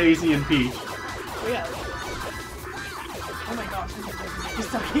mean Daisy and Peach. Oh, yeah. Oh my gosh, I'm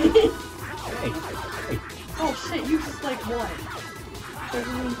sorry. Hey, Oh shit, you just like won. I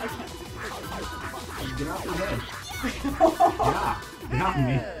can't. get off your head. Yeah, get off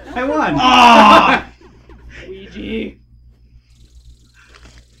me. I won. Ah! Luigi.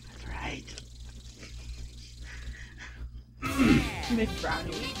 That's right. Make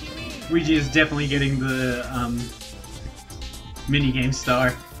brownie. Luigi is definitely getting the minigame star.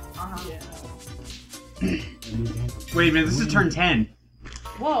 Uh-huh. Yeah. Wait a minute, this is turn 10.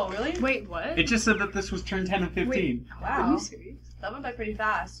 Whoa, really? Wait, what? It just said that this was turn 10 of 15. Wait. Are Wow. you serious? That went by pretty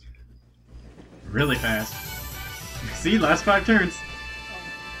fast. Really fast. See, last 5 turns.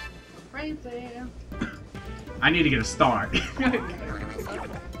 Right there. I need to get a star. I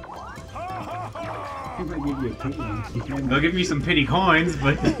might give you a pity. They'll give me some pity coins,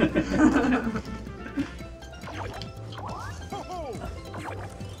 but...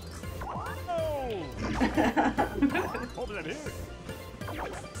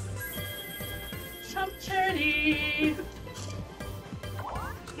 Jump charity!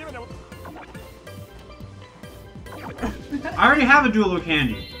 I already have a duel of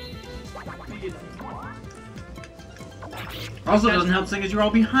candy. Also, it doesn't help seeing as you're all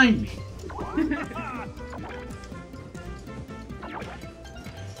behind me.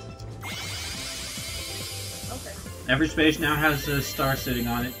 Okay. Every space now has a star sitting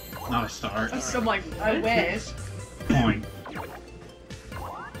on it. Not a star. So I'm like, I wish. Coin.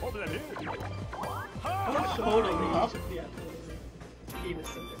 Oh, totally. Yeah. Game is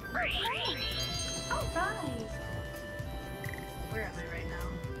so good. Oh, guys. Where am I right now?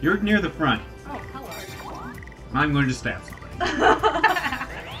 You're near the front. Oh, hello. I'm going to stab somebody.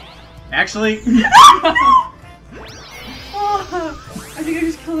 Actually... Oh, I think I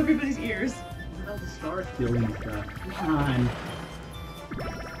just killed everybody's ears. What the star stealing stuff? Come on.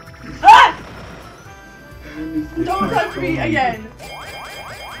 Ah! Don't touch me again.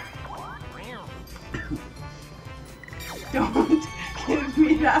 Don't give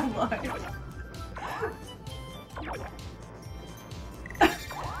me that look. I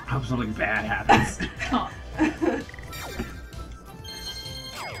hope something bad happens.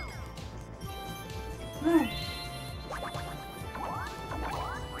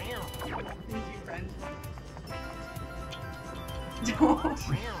 Thank you, friend. Don't.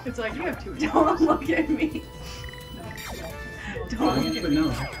 It's like, you have two. Don't look at me. Don't look at But me. no,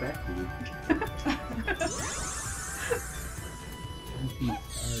 that's back to you.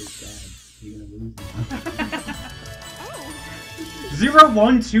 You're gonna lose now. 0,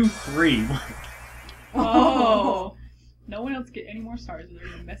 1, 2, 3. Oh. No one else get any more stars or they're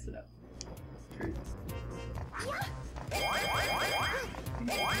gonna mess it up. True.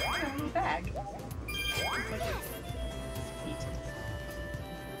 Little bag.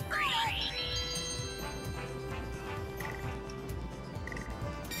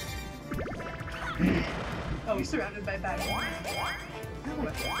 Oh, you're surrounded by bags. No.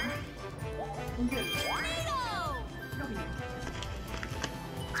 I'm good.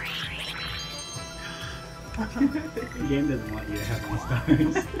 The game doesn't want you to have more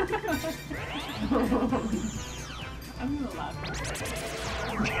stars. I'm gonna laugh.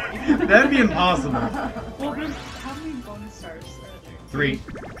 That'd be impossible. Well, there's how many bonus stars are there? 3.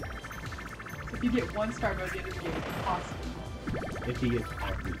 If you get 1 star by the end of the game, it's possible. If he gets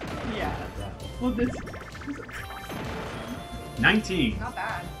every star. Yeah. That Well, this. 19. Not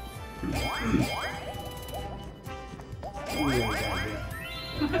bad. really bad,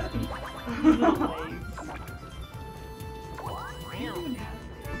 yeah. Little legs.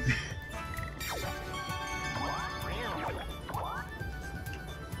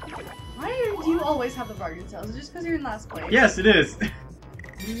 Why do you always have the bargain sales? Is it just because you're in last place? Yes, it is. The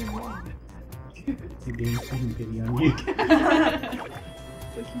game's taking pity on you.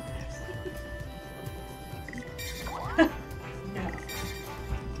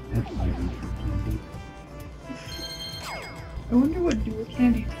 That's my reason for candy. I wonder what dual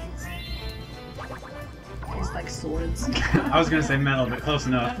candy tastes. It's like swords. I was gonna say metal, but close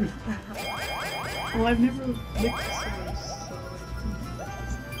enough. Well, I've never licked stars, so.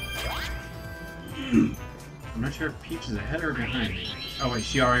 I'm not sure if Peach is ahead or behind me. Oh wait,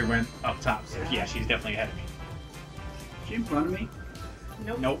 she already went up top, so yeah, she's definitely ahead of me. Is she in front of me?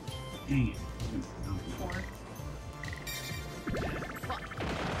 Nope. Nope. Dang it.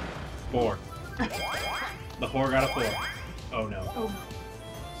 4. The whore got a 4. Oh no. Oh no.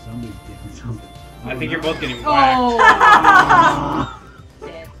 Somebody's getting something. I think you're both getting whacked. Oh!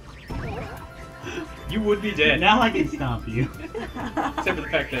 Dead. You would be dead. Now I can stomp you. Except for the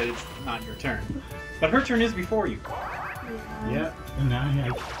fact that it's not your turn. But her turn is before you. Yep. And now I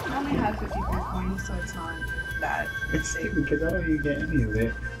only have 54 coins, so it's not that. it's stupid because I don't even get any of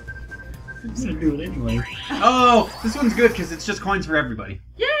it. I'm just gonna do it anyway. Oh, this one's good because it's just coins for everybody.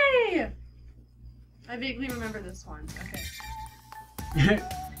 Yay! I vaguely remember this one. Okay.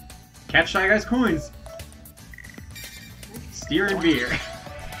 Catch Shy Guy's coins. Steer and beer.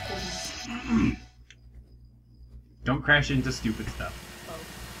 Don't crash into stupid stuff. Oh,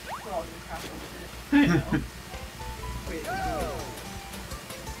 we're all gonna crash into I know. it. Wait.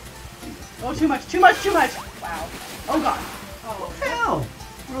 Oh, too much, too much, too much! Wow. Oh god. Oh. Hell!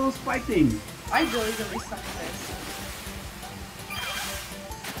 What are those spike things? I really suck at this.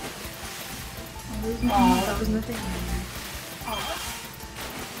 Oh, that was nothing. Oh.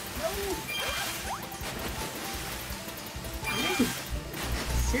 No.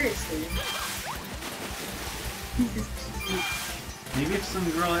 Seriously. Maybe if some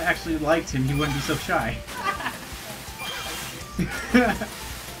girl actually liked him, he wouldn't be so shy.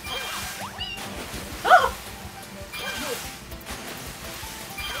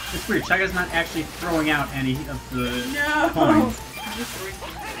 It's weird. Chugga's not actually throwing out any of the No! coins. I'm just throwing them.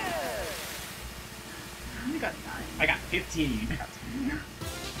 I only got 9. I got 15. That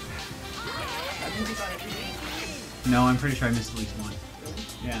means you got everything. No, I'm pretty sure I missed at least one.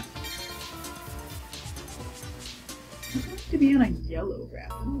 Yeah. To be on a yellow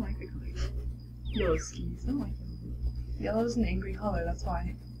wrap. I don't like the color. Yellow skis. I don't like yellow. Yellow's an angry color, that's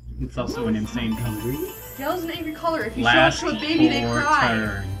why. It's also an insane color. Hungry? Yellow's an angry color. If you Last show it to a baby, they 4 cry.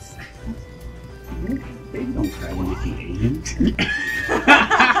 turns. Baby don't cry when you see Asian.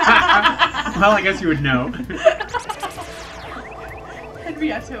 Well, I guess you would know.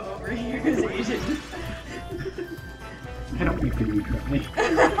 Henrrito over here is Asian. I don't think baby cry.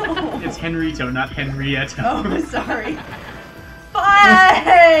 It's Henrrito, not Henrrito. Oh, sorry.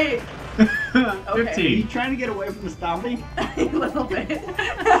 5! 15. Are you trying to get away from the stomping? A little bit.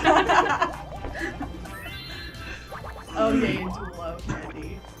 Okay, into low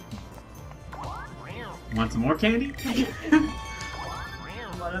candy. Want some more candy?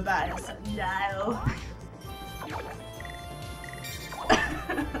 What about a sundial?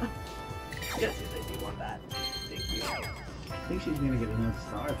 Yes, I do want that. Thank you. I think she's gonna get another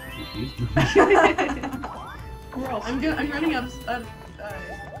star if she keeps I'm running up coins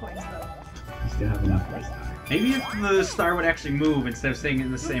though. You still have enough for a star. Maybe if the star would actually move instead of staying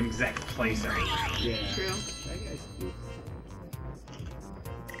in the same exact place. Yeah. True. I guess you-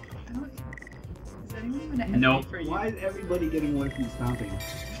 Is anyone gonna hesitate Nope. for you? Why is everybody getting away from stomping?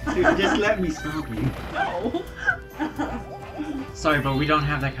 Dude, just let me stomp you. No. Sorry, but we don't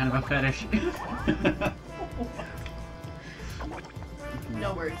have that kind of a fetish.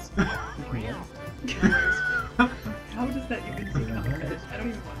 No words. Yeah. No words. How does that even become a fetish? I don't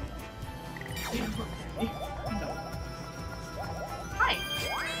even want to know. No. Hi.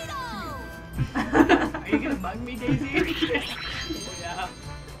 Are you gonna mug me, Daisy? Oh, yeah.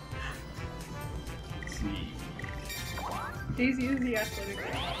 Let's see. Daisy is the athletic girl.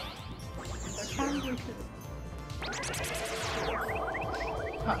 That's probably true.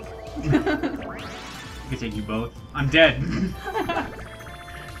 Punk. I can take you both. I'm dead.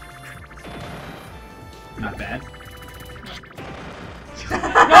 Not bad.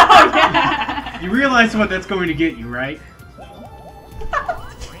 Oh, yeah! You realize what that's going to get you, right?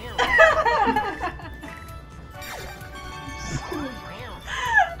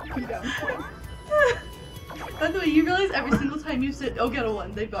 By the way, you realize every single time you said, "Oh, get a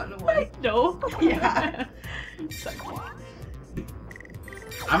 1," they've gotten a 1. No. Yeah.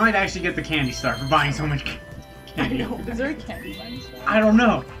 I might actually get the candy star for buying so much candy. Is there a candy buying stuff? I don't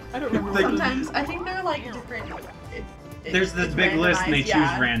know. I don't remember. Like- Sometimes I think they're like different. There's this it's big list and they randomized, choose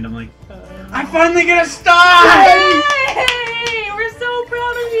yeah. randomly. I finally get a star! Yay! We're so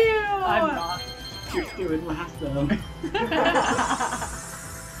proud of you. I'm not. You're doing last though.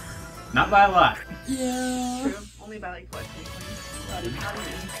 Not by a lot. Yeah. True. Only by like what? 3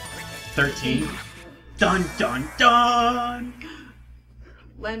 points. 13. Dun dun dun!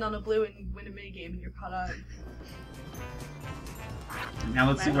 Land on a blue and win a minigame and you're caught up. Now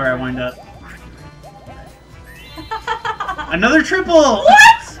let's see where I wind up. Another triple!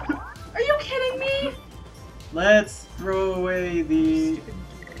 What? Are you kidding me? Let's throw away the...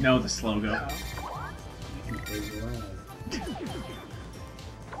 No, the slow go.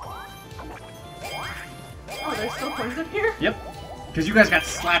 Oh, there's still coins up here? Yep. Because you guys got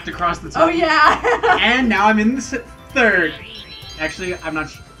slapped across the top. Oh, yeah! And now I'm in the third. Actually, I'm not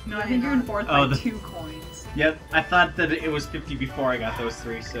sure. No, I think you're in fourth Oh, by the- 2 coins. Yep, I thought that it was 50 before I got those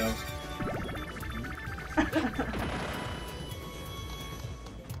 3, so... That's a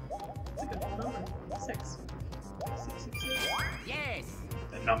good number. 6. 666.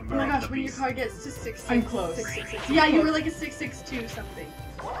 The number Oh my of gosh, the when your beast. card gets to 6, I'm close. 666. Yeah, you were like a 662 something.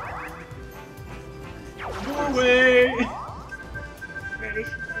 Go away! Ready?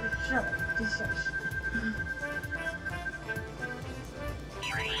 Shut up.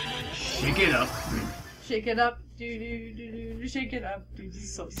 Shake it up. Shake it up. Do do do do. Shake it up. Dude,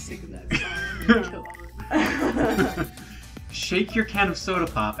 he's so sick of that song. Shake your can of soda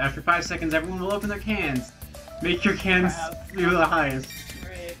pop. After 5 seconds, everyone will open their cans. Make your cans be the highest.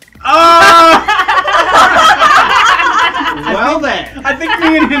 Great. Oh! Well then. I think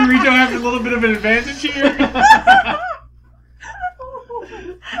me and Henrrito have a little bit of an advantage here.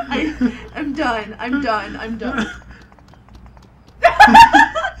 I'm done. I'm done. I'm done.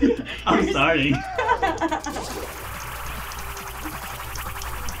 I'm sorry.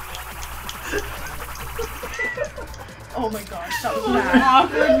 Oh my gosh, that was The most bad.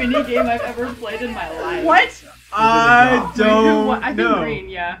 awkward minigame I've ever played in my life. What? I Wait, don't I think know. green,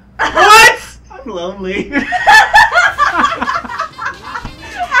 yeah. What? I'm lonely.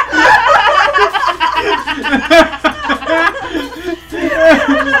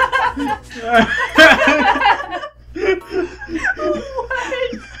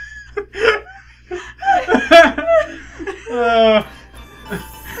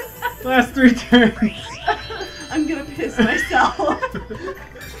 Last 3 turns. I'm gonna piss myself.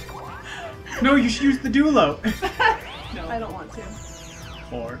 No, you should use the duo. No, I don't want to.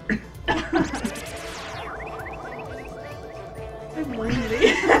 4. I'm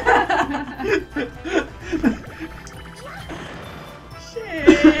lazy.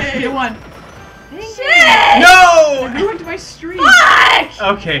 Shit. You won. Shit! No! I ruined my streak. Fuck!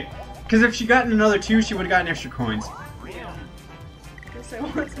 Okay, because if she gotten another 2, she would have gotten extra coins. Guess I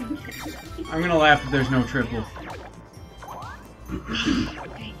want some candy. I'm gonna laugh if there's no triple.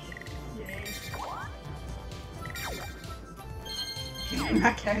 Yay.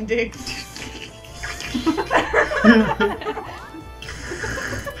 Not candy.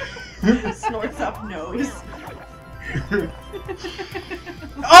 Snorts up nose.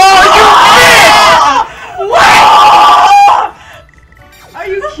 Oh, What? Are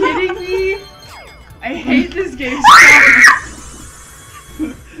you kidding me? I hate this game so much.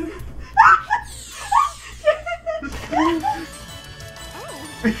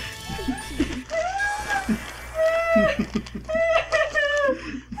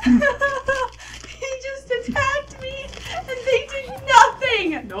 He just attacked me and they did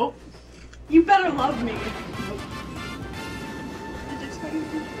nothing! Nope. You better love me.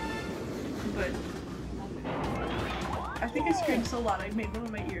 But I think I screamed so loud I made one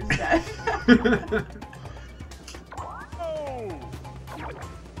of my ears deaf.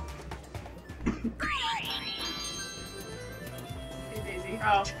 Hey Daisy.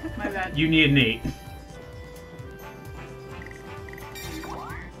 Oh, my bad. You need an 8. Just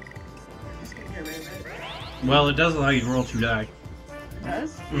gonna get rid of it. Well, it does allow you to roll 2 die. It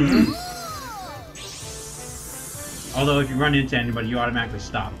does? Mm-hmm. Although if you run into anybody, you automatically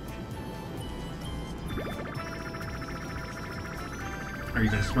stop. Are you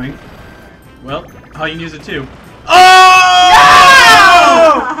gonna swing? Well, how you can use it too. Oh!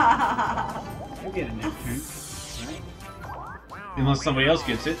 You get a next turn, right? Unless somebody else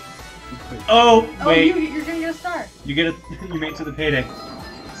gets it. Oh, Oh, wait. you're gonna get a star. You get it. You made it to the payday.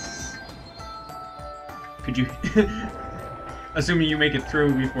 Could you? Assuming you make it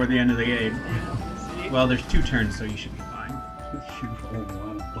through before the end of the game. Well, there's 2 turns, so you should be fine. You roll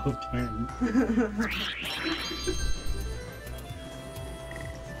 1 on both turns.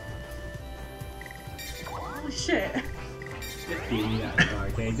 Holy shit. 50, yeah,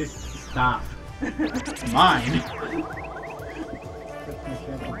 okay, just stop. Mine? That's my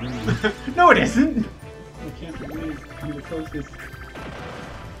chance to win. No, it isn't. My chance to win. I'm the closest.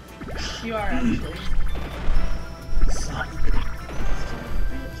 You are actually.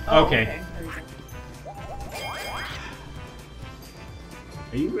 Oh, Okay. There we go.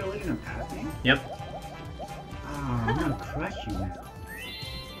 Are you really gonna pass me? Yep. Oh, I'm gonna crush you now.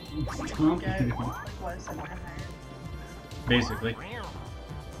 Stomp Get you. was in my head. Basically.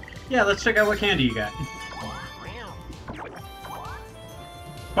 Yeah, let's check out what candy you got.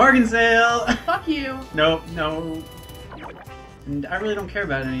 Bargain sale! Fuck you. No, no. And I really don't care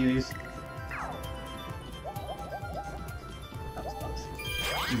about any of these. That was close.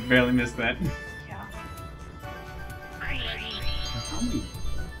 You barely missed that. Yeah. How many?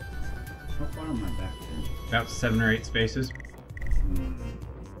 How far am I back then? About 7 or 8 spaces.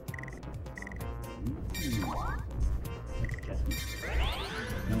 Let's test me.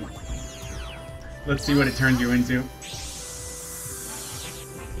 No. Let's see what it turns you into.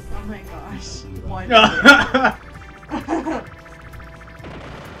 Oh my gosh. One. I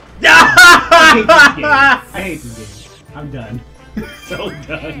hate this game. I'm done. So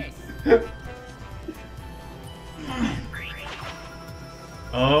done.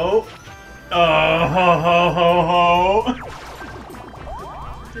 Oh. Oh, ho, ho, ho, ho.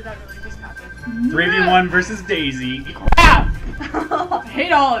 Did that really just happen? 3v1 versus Daisy. Crap! I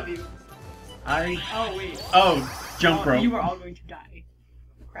hate all of you. Oh wait. Oh, jump Oh, rope. you are all going to die.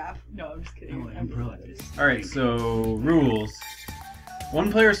 Crap. No, I'm just kidding. No, umbrella. Alright, so rules.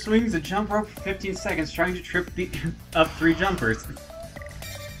 One player swings a jump rope for 15 seconds trying to trip up 3 jumpers.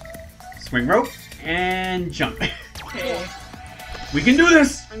 Swing rope and jump. Okay. We can do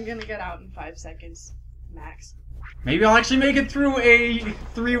this! I'm gonna get out in 5 seconds. Max. Maybe I'll actually make it through a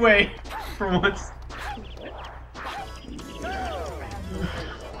 3-way for once.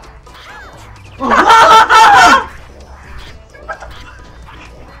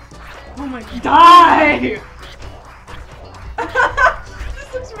 Oh my god. Die!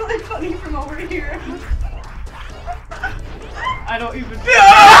 This looks really funny from over here. I don't even.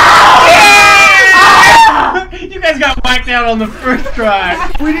 You guys got whacked out on the first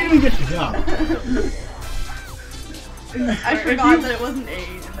try. We didn't even get to jump. I forgot that it wasn't 8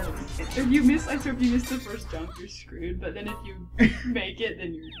 and then it was If you miss, I swear, if you miss the first jump, you're screwed. But then if you make it,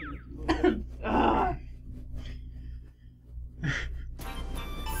 then you're.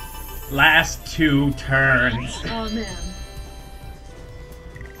 Last 2 turns. Oh man.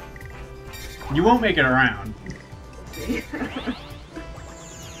 You won't make it around. We'll see.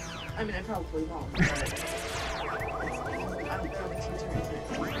 I mean, I probably won't, but I'm probably 2 turns in,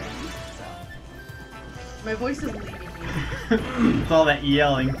 so. My voice is leaving me. It's all that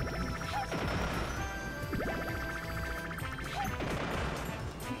yelling.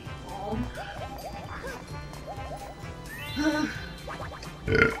 Oh.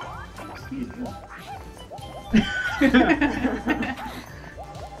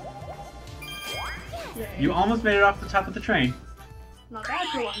 You almost made it off the top of the train. Not bad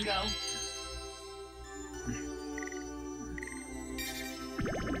for one go.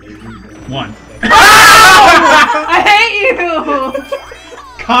 One. I hate you!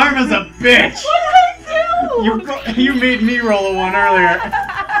 Karma's a bitch! What did I do? You made me roll a 1 earlier.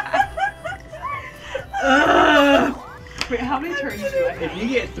 Wait, how many turns do I have? If you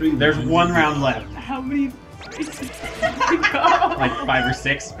get 3 There's ones, 1 you round get- left. How many races did I go? Like 5 or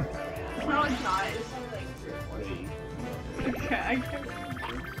 6. No, it's not. It's only like 3 or 4. Okay, I can't remember.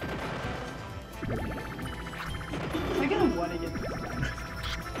 I get a 1 again.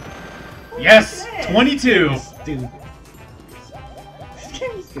 Yes! Okay. 22! Stupid.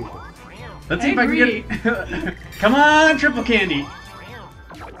 Stupid. Let's I see if I can get... Come on, triple candy!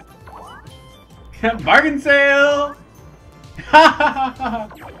 Bargain sale! Ha ha ha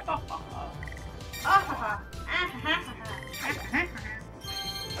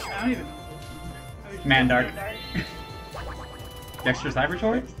I don't even know. Mandark. Dexter's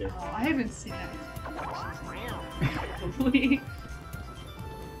Laboratory? Oh, I haven't seen that. Probably.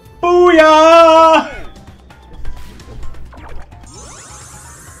 Booyah!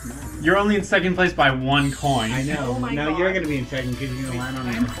 You're only in second place by 1 coin. I know. Oh my Now God. you're gonna be in second because you're gonna land on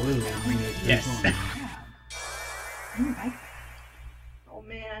the blue. Yes. Oh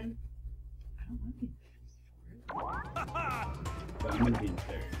man. But I'm gonna be in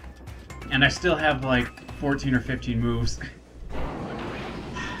third. And I still have like 14 or 15 moves.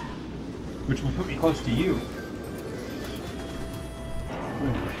 Which will put me close to you.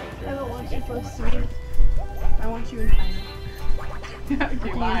 I don't want you close to me. I want you in China. Okay,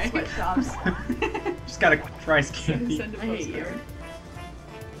 In bye. sweatshops. Just gotta try candy. Send a I hate you. postcard.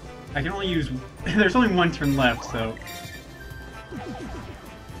 I can only use... There's only 1 turn left, so...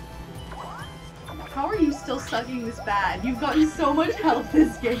 How are you still sucking this bad? You've gotten so much health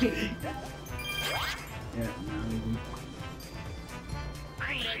this game. Yeah, now you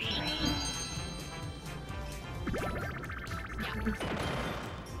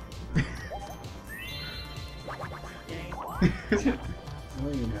I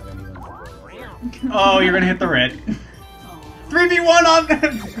don't even have anyone to go around. Oh, you're gonna hit the red. Oh. 3v1 on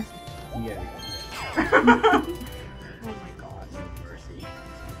them! Yeah, Oh my god. no mercy.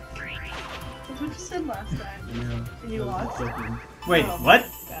 That's what you said last time. I know. And you lost. Second. Wait, Oh. what?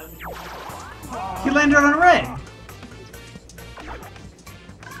 Aw. He landed on red!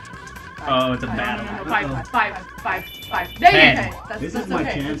 Oh, it's a No, battle. no, no, five. There you Ten. go. That's, This that's is my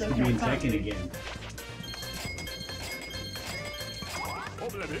okay. chance That's to be in okay. second again.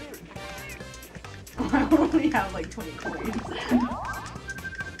 I only have like 20 coins.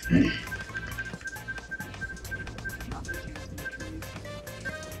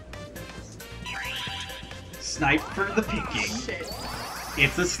 Snipe for the picking. Shit.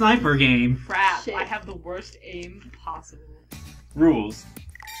 It's a sniper game. Crap, Shit. I have the worst aim possible. Rules.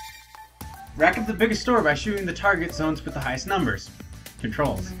 Rack up the biggest score by shooting the target zones with the highest numbers.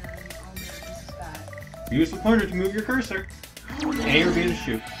 Controls. Oh man, this is bad. Use the pointer to move your cursor. A or B to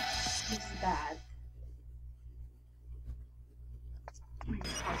shoot. This is bad.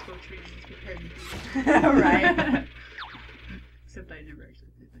 Possible treatments prepared to Right. Except I never actually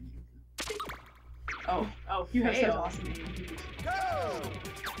did that. Oh, Oh, you have such fail. awesome aim. Oh.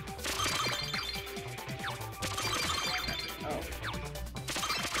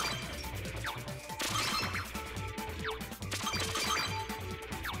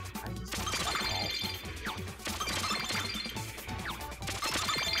 I just want to stop all.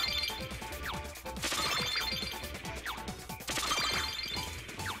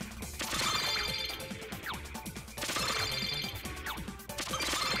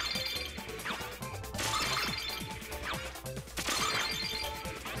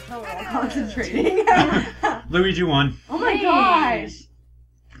 Oh, we're all concentrating. Luigi won. Oh my Hey. gosh!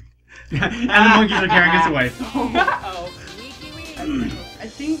 And the monkeys are carrying us away. Oh. I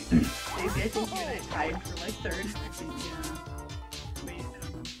think, Daisy, I think you and I tied for like third. Yeah. Wait, I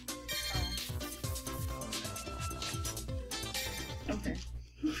don't know. Okay.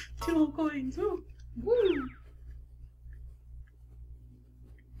 2 whole coins. Woo! Woo!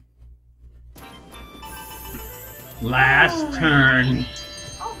 Last turn.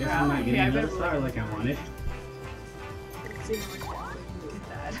 Oh, Guess I'm not okay, getting I another better star like I wanted. Let's see how much damage I can do with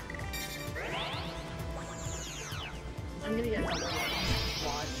that. I'm gonna get double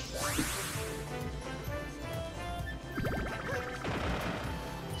watch.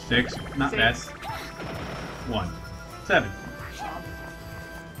 6, not bad. 6. 1. 7. Chop.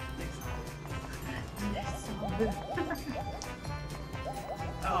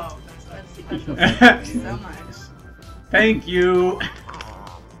 Oh, that's so much. Thank you.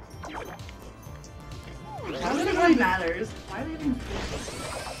 How does it really matters? Why are they even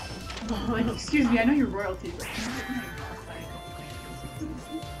oh, like, excuse me, I know you're royalty, but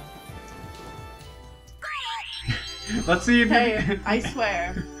Let's see if hey, I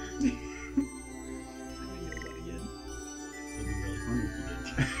swear. It'd be really funny if you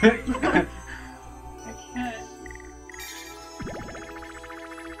did. I can't.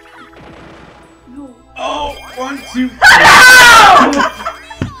 No. Oh, 1, 2.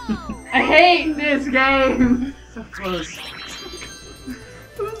 I hate this game. So close.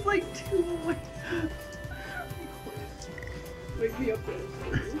 It was like 2 more. Wake me up there.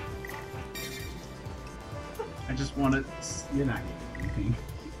 I just want to. You're not getting anything.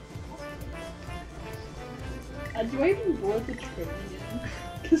 Do I even board the train again?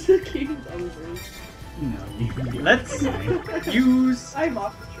 Because the game's over. No, you can get Let's anything. use I'm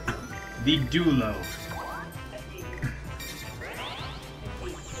off the train. the Dulo. I hate it. I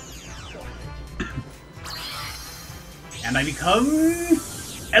hate it so much. And I become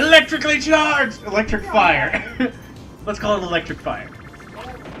electrically charged! Electric fire. Let's call it electric fire.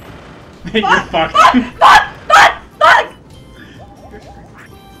 You're fucked. Fuck!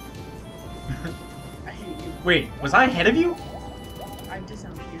 I hate you. Wait, was I ahead of you? I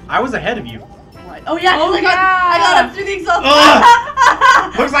disowned you. I was ahead of you. What? Oh yeah, 'cause Oh, I got up through the exhaust.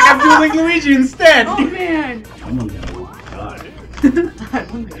 Ugh! Looks like I'm dueling Luigi instead. Oh man. I'm gonna go. God.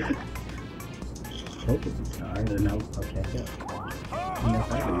 I'm good. Hope it's a star, then I'll catch up.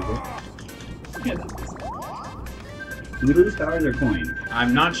 Unless I lose it. We lose stars or coins?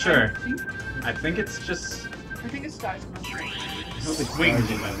 I'm not sure. I think it's just I think it starts from I hope it's swing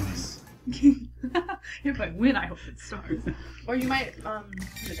stars or buttons. If I win, I hope it starts. Or you might the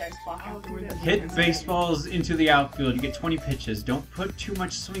dice block afterwards. Hit baseballs into the outfield. You get 20 pitches. Don't put too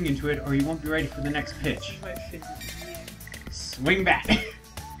much swing into it, or you won't be ready for the next pitch. Swing back.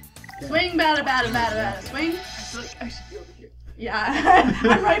 Swing, batter, batter, batter, batter. Swing. I feel like I should be over here. Yeah,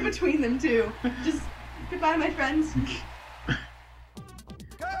 I'm right between them too. Just goodbye, my friends.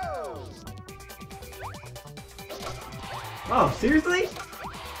 Oh, seriously?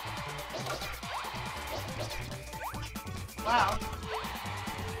 Wow.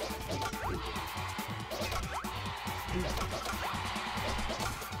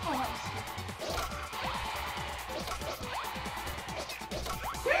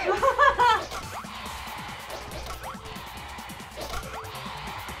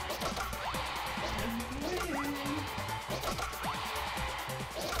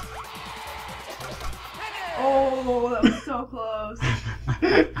 Oh, that was so close.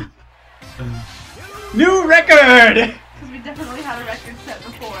 New record! Because we definitely had a record set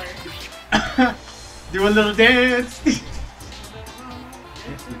before. Do a little dance. Yes,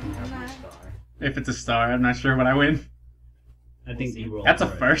 we can have a star. If it's a star, I'm not sure when I win. I think you roll. That's a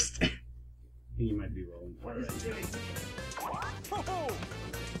for it. first. I think you might be rolling for What it. is it doing?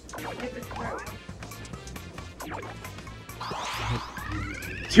 Hit the throw.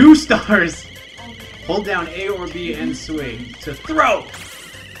 2 stars. Hold down A or B and swing to throw.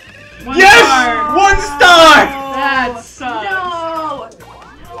 Yes! Star. 1 star! That sucks. No!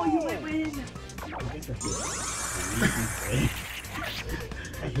 No, you might win. I guess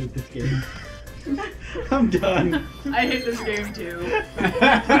I hate this game. I'm done. I hate this game too.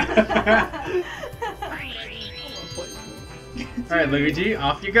 Alright, Luigi,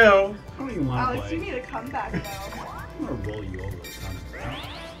 off you go. I don't even want to Alex, play. you need a comeback though. I'm gonna roll you over.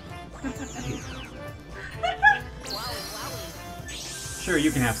 Sure,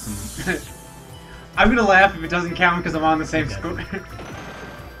 you can have some. I'm gonna laugh if it doesn't count because I'm on the same score.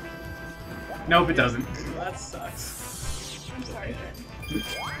 Nope, it doesn't. That sucks. I'm sorry, friend.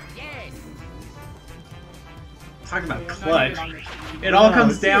 Talk about We're not clutch. even on this. It all Wow,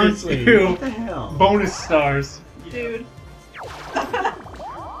 comes down seriously, what the to hell? bonus stars. Dude.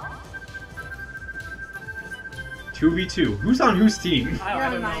 2v2. Who's on whose team? I You're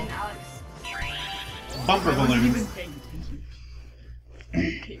don't on know. 9, Alex. Bumper I wasn't balloons. even paying attention.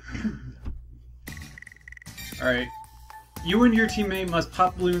 Okay. Alright. You and your teammate must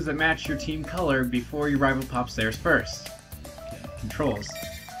pop balloons that match your team color before your rival pops theirs first. Controls.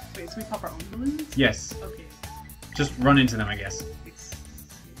 Wait, so we pop our own balloons? Yes. Okay. Just run into them, I guess.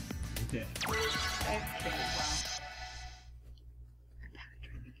 Okay. Okay,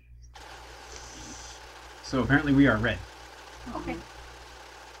 So apparently we are red. wow. Okay.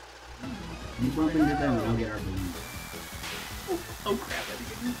 You bump into them and I'll get our balloons. Oh crap, I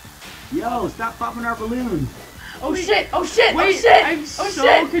think Yo, stop popping our balloons! Oh shit! Oh shit! Wait, oh shit! I'm oh so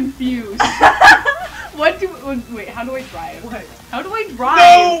shit! confused. Wait, how do I drive? What? How do I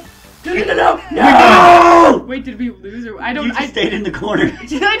drive? No! Wait, did we lose or I don't You just stayed in the corner. I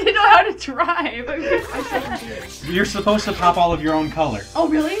didn't know how to drive. You're supposed to pop all of your own color. Oh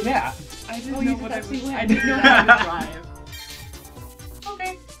really? Yeah. I didn't Oh, know you what did I actually was. win. I didn't know how to drive.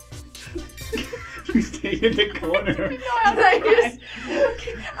 Okay. You stayed in the corner.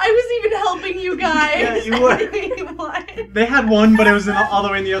 I was even helping you guys. Yeah, you were. What? They had one, but it was all the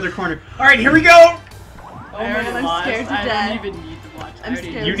way in the other corner. Alright, here we go! I man, already I'm lost. scared to I death. don't even need to watch. I'm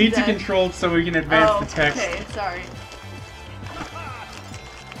scared. You need to death. control it so we can advance the text. Okay, sorry.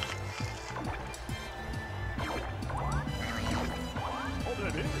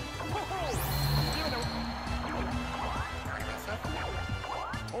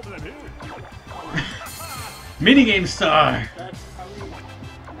 Minigame star! That's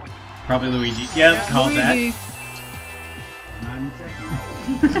Probably Luigi. Yep, called that. Luigi. Not in second.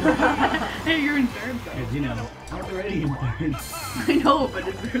 Hey, you're in third though. Because, you know, I'm already in third. I know, but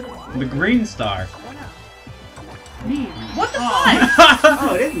it's really The green star. me. What the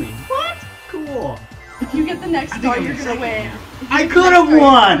Oh, it is me. What? Cool. If you get the next star, I'm you're in gonna second win. now. If you I get the could next have star,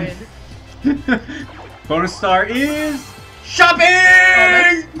 won! you're gonna win. Bonus star is... Shopping!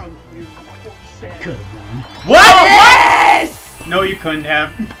 Oh, probably you. Oh, shit. Could have won. What? Yes! No, you couldn't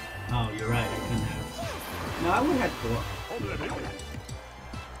have. Oh, you're right. I couldn't have. No, I would have had 4.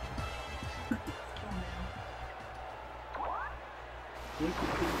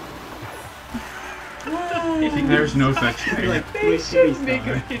 There's no such thing. Like, They wait, should three make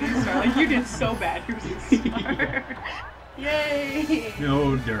a star. hidden star. Like, you did so bad. Here's a star. Yay!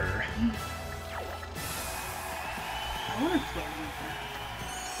 No der. I want to play with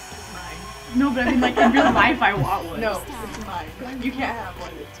that. No, but I mean, like, in real life, I want one. No, it's mine. You can't have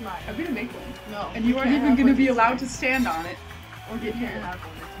one. It's mine. I'm gonna make one. No. And you aren't can't even have gonna one, be it's allowed mine. to stand on it. Or You get can't here. have one.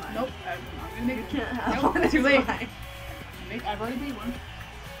 It's mine. Nope. I'm gonna make You it. can't have Nope, one. too it's late. mine. I've already made one.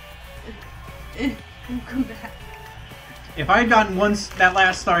 Come back. If I had gotten that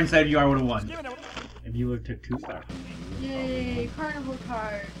last star instead of you, I would have won. If you would have took 2 stars from me. Yay! Carnival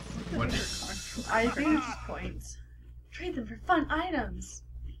cards. What? I think points. Trade them for fun items.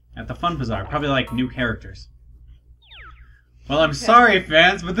 At the Fun Bazaar, probably like new characters. Well, I'm sorry,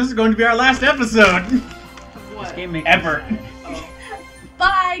 fans, but this is going to be our last episode What? This game makes ever. Oh.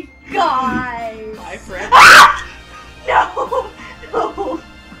 Bye, guys. Bye forever. No.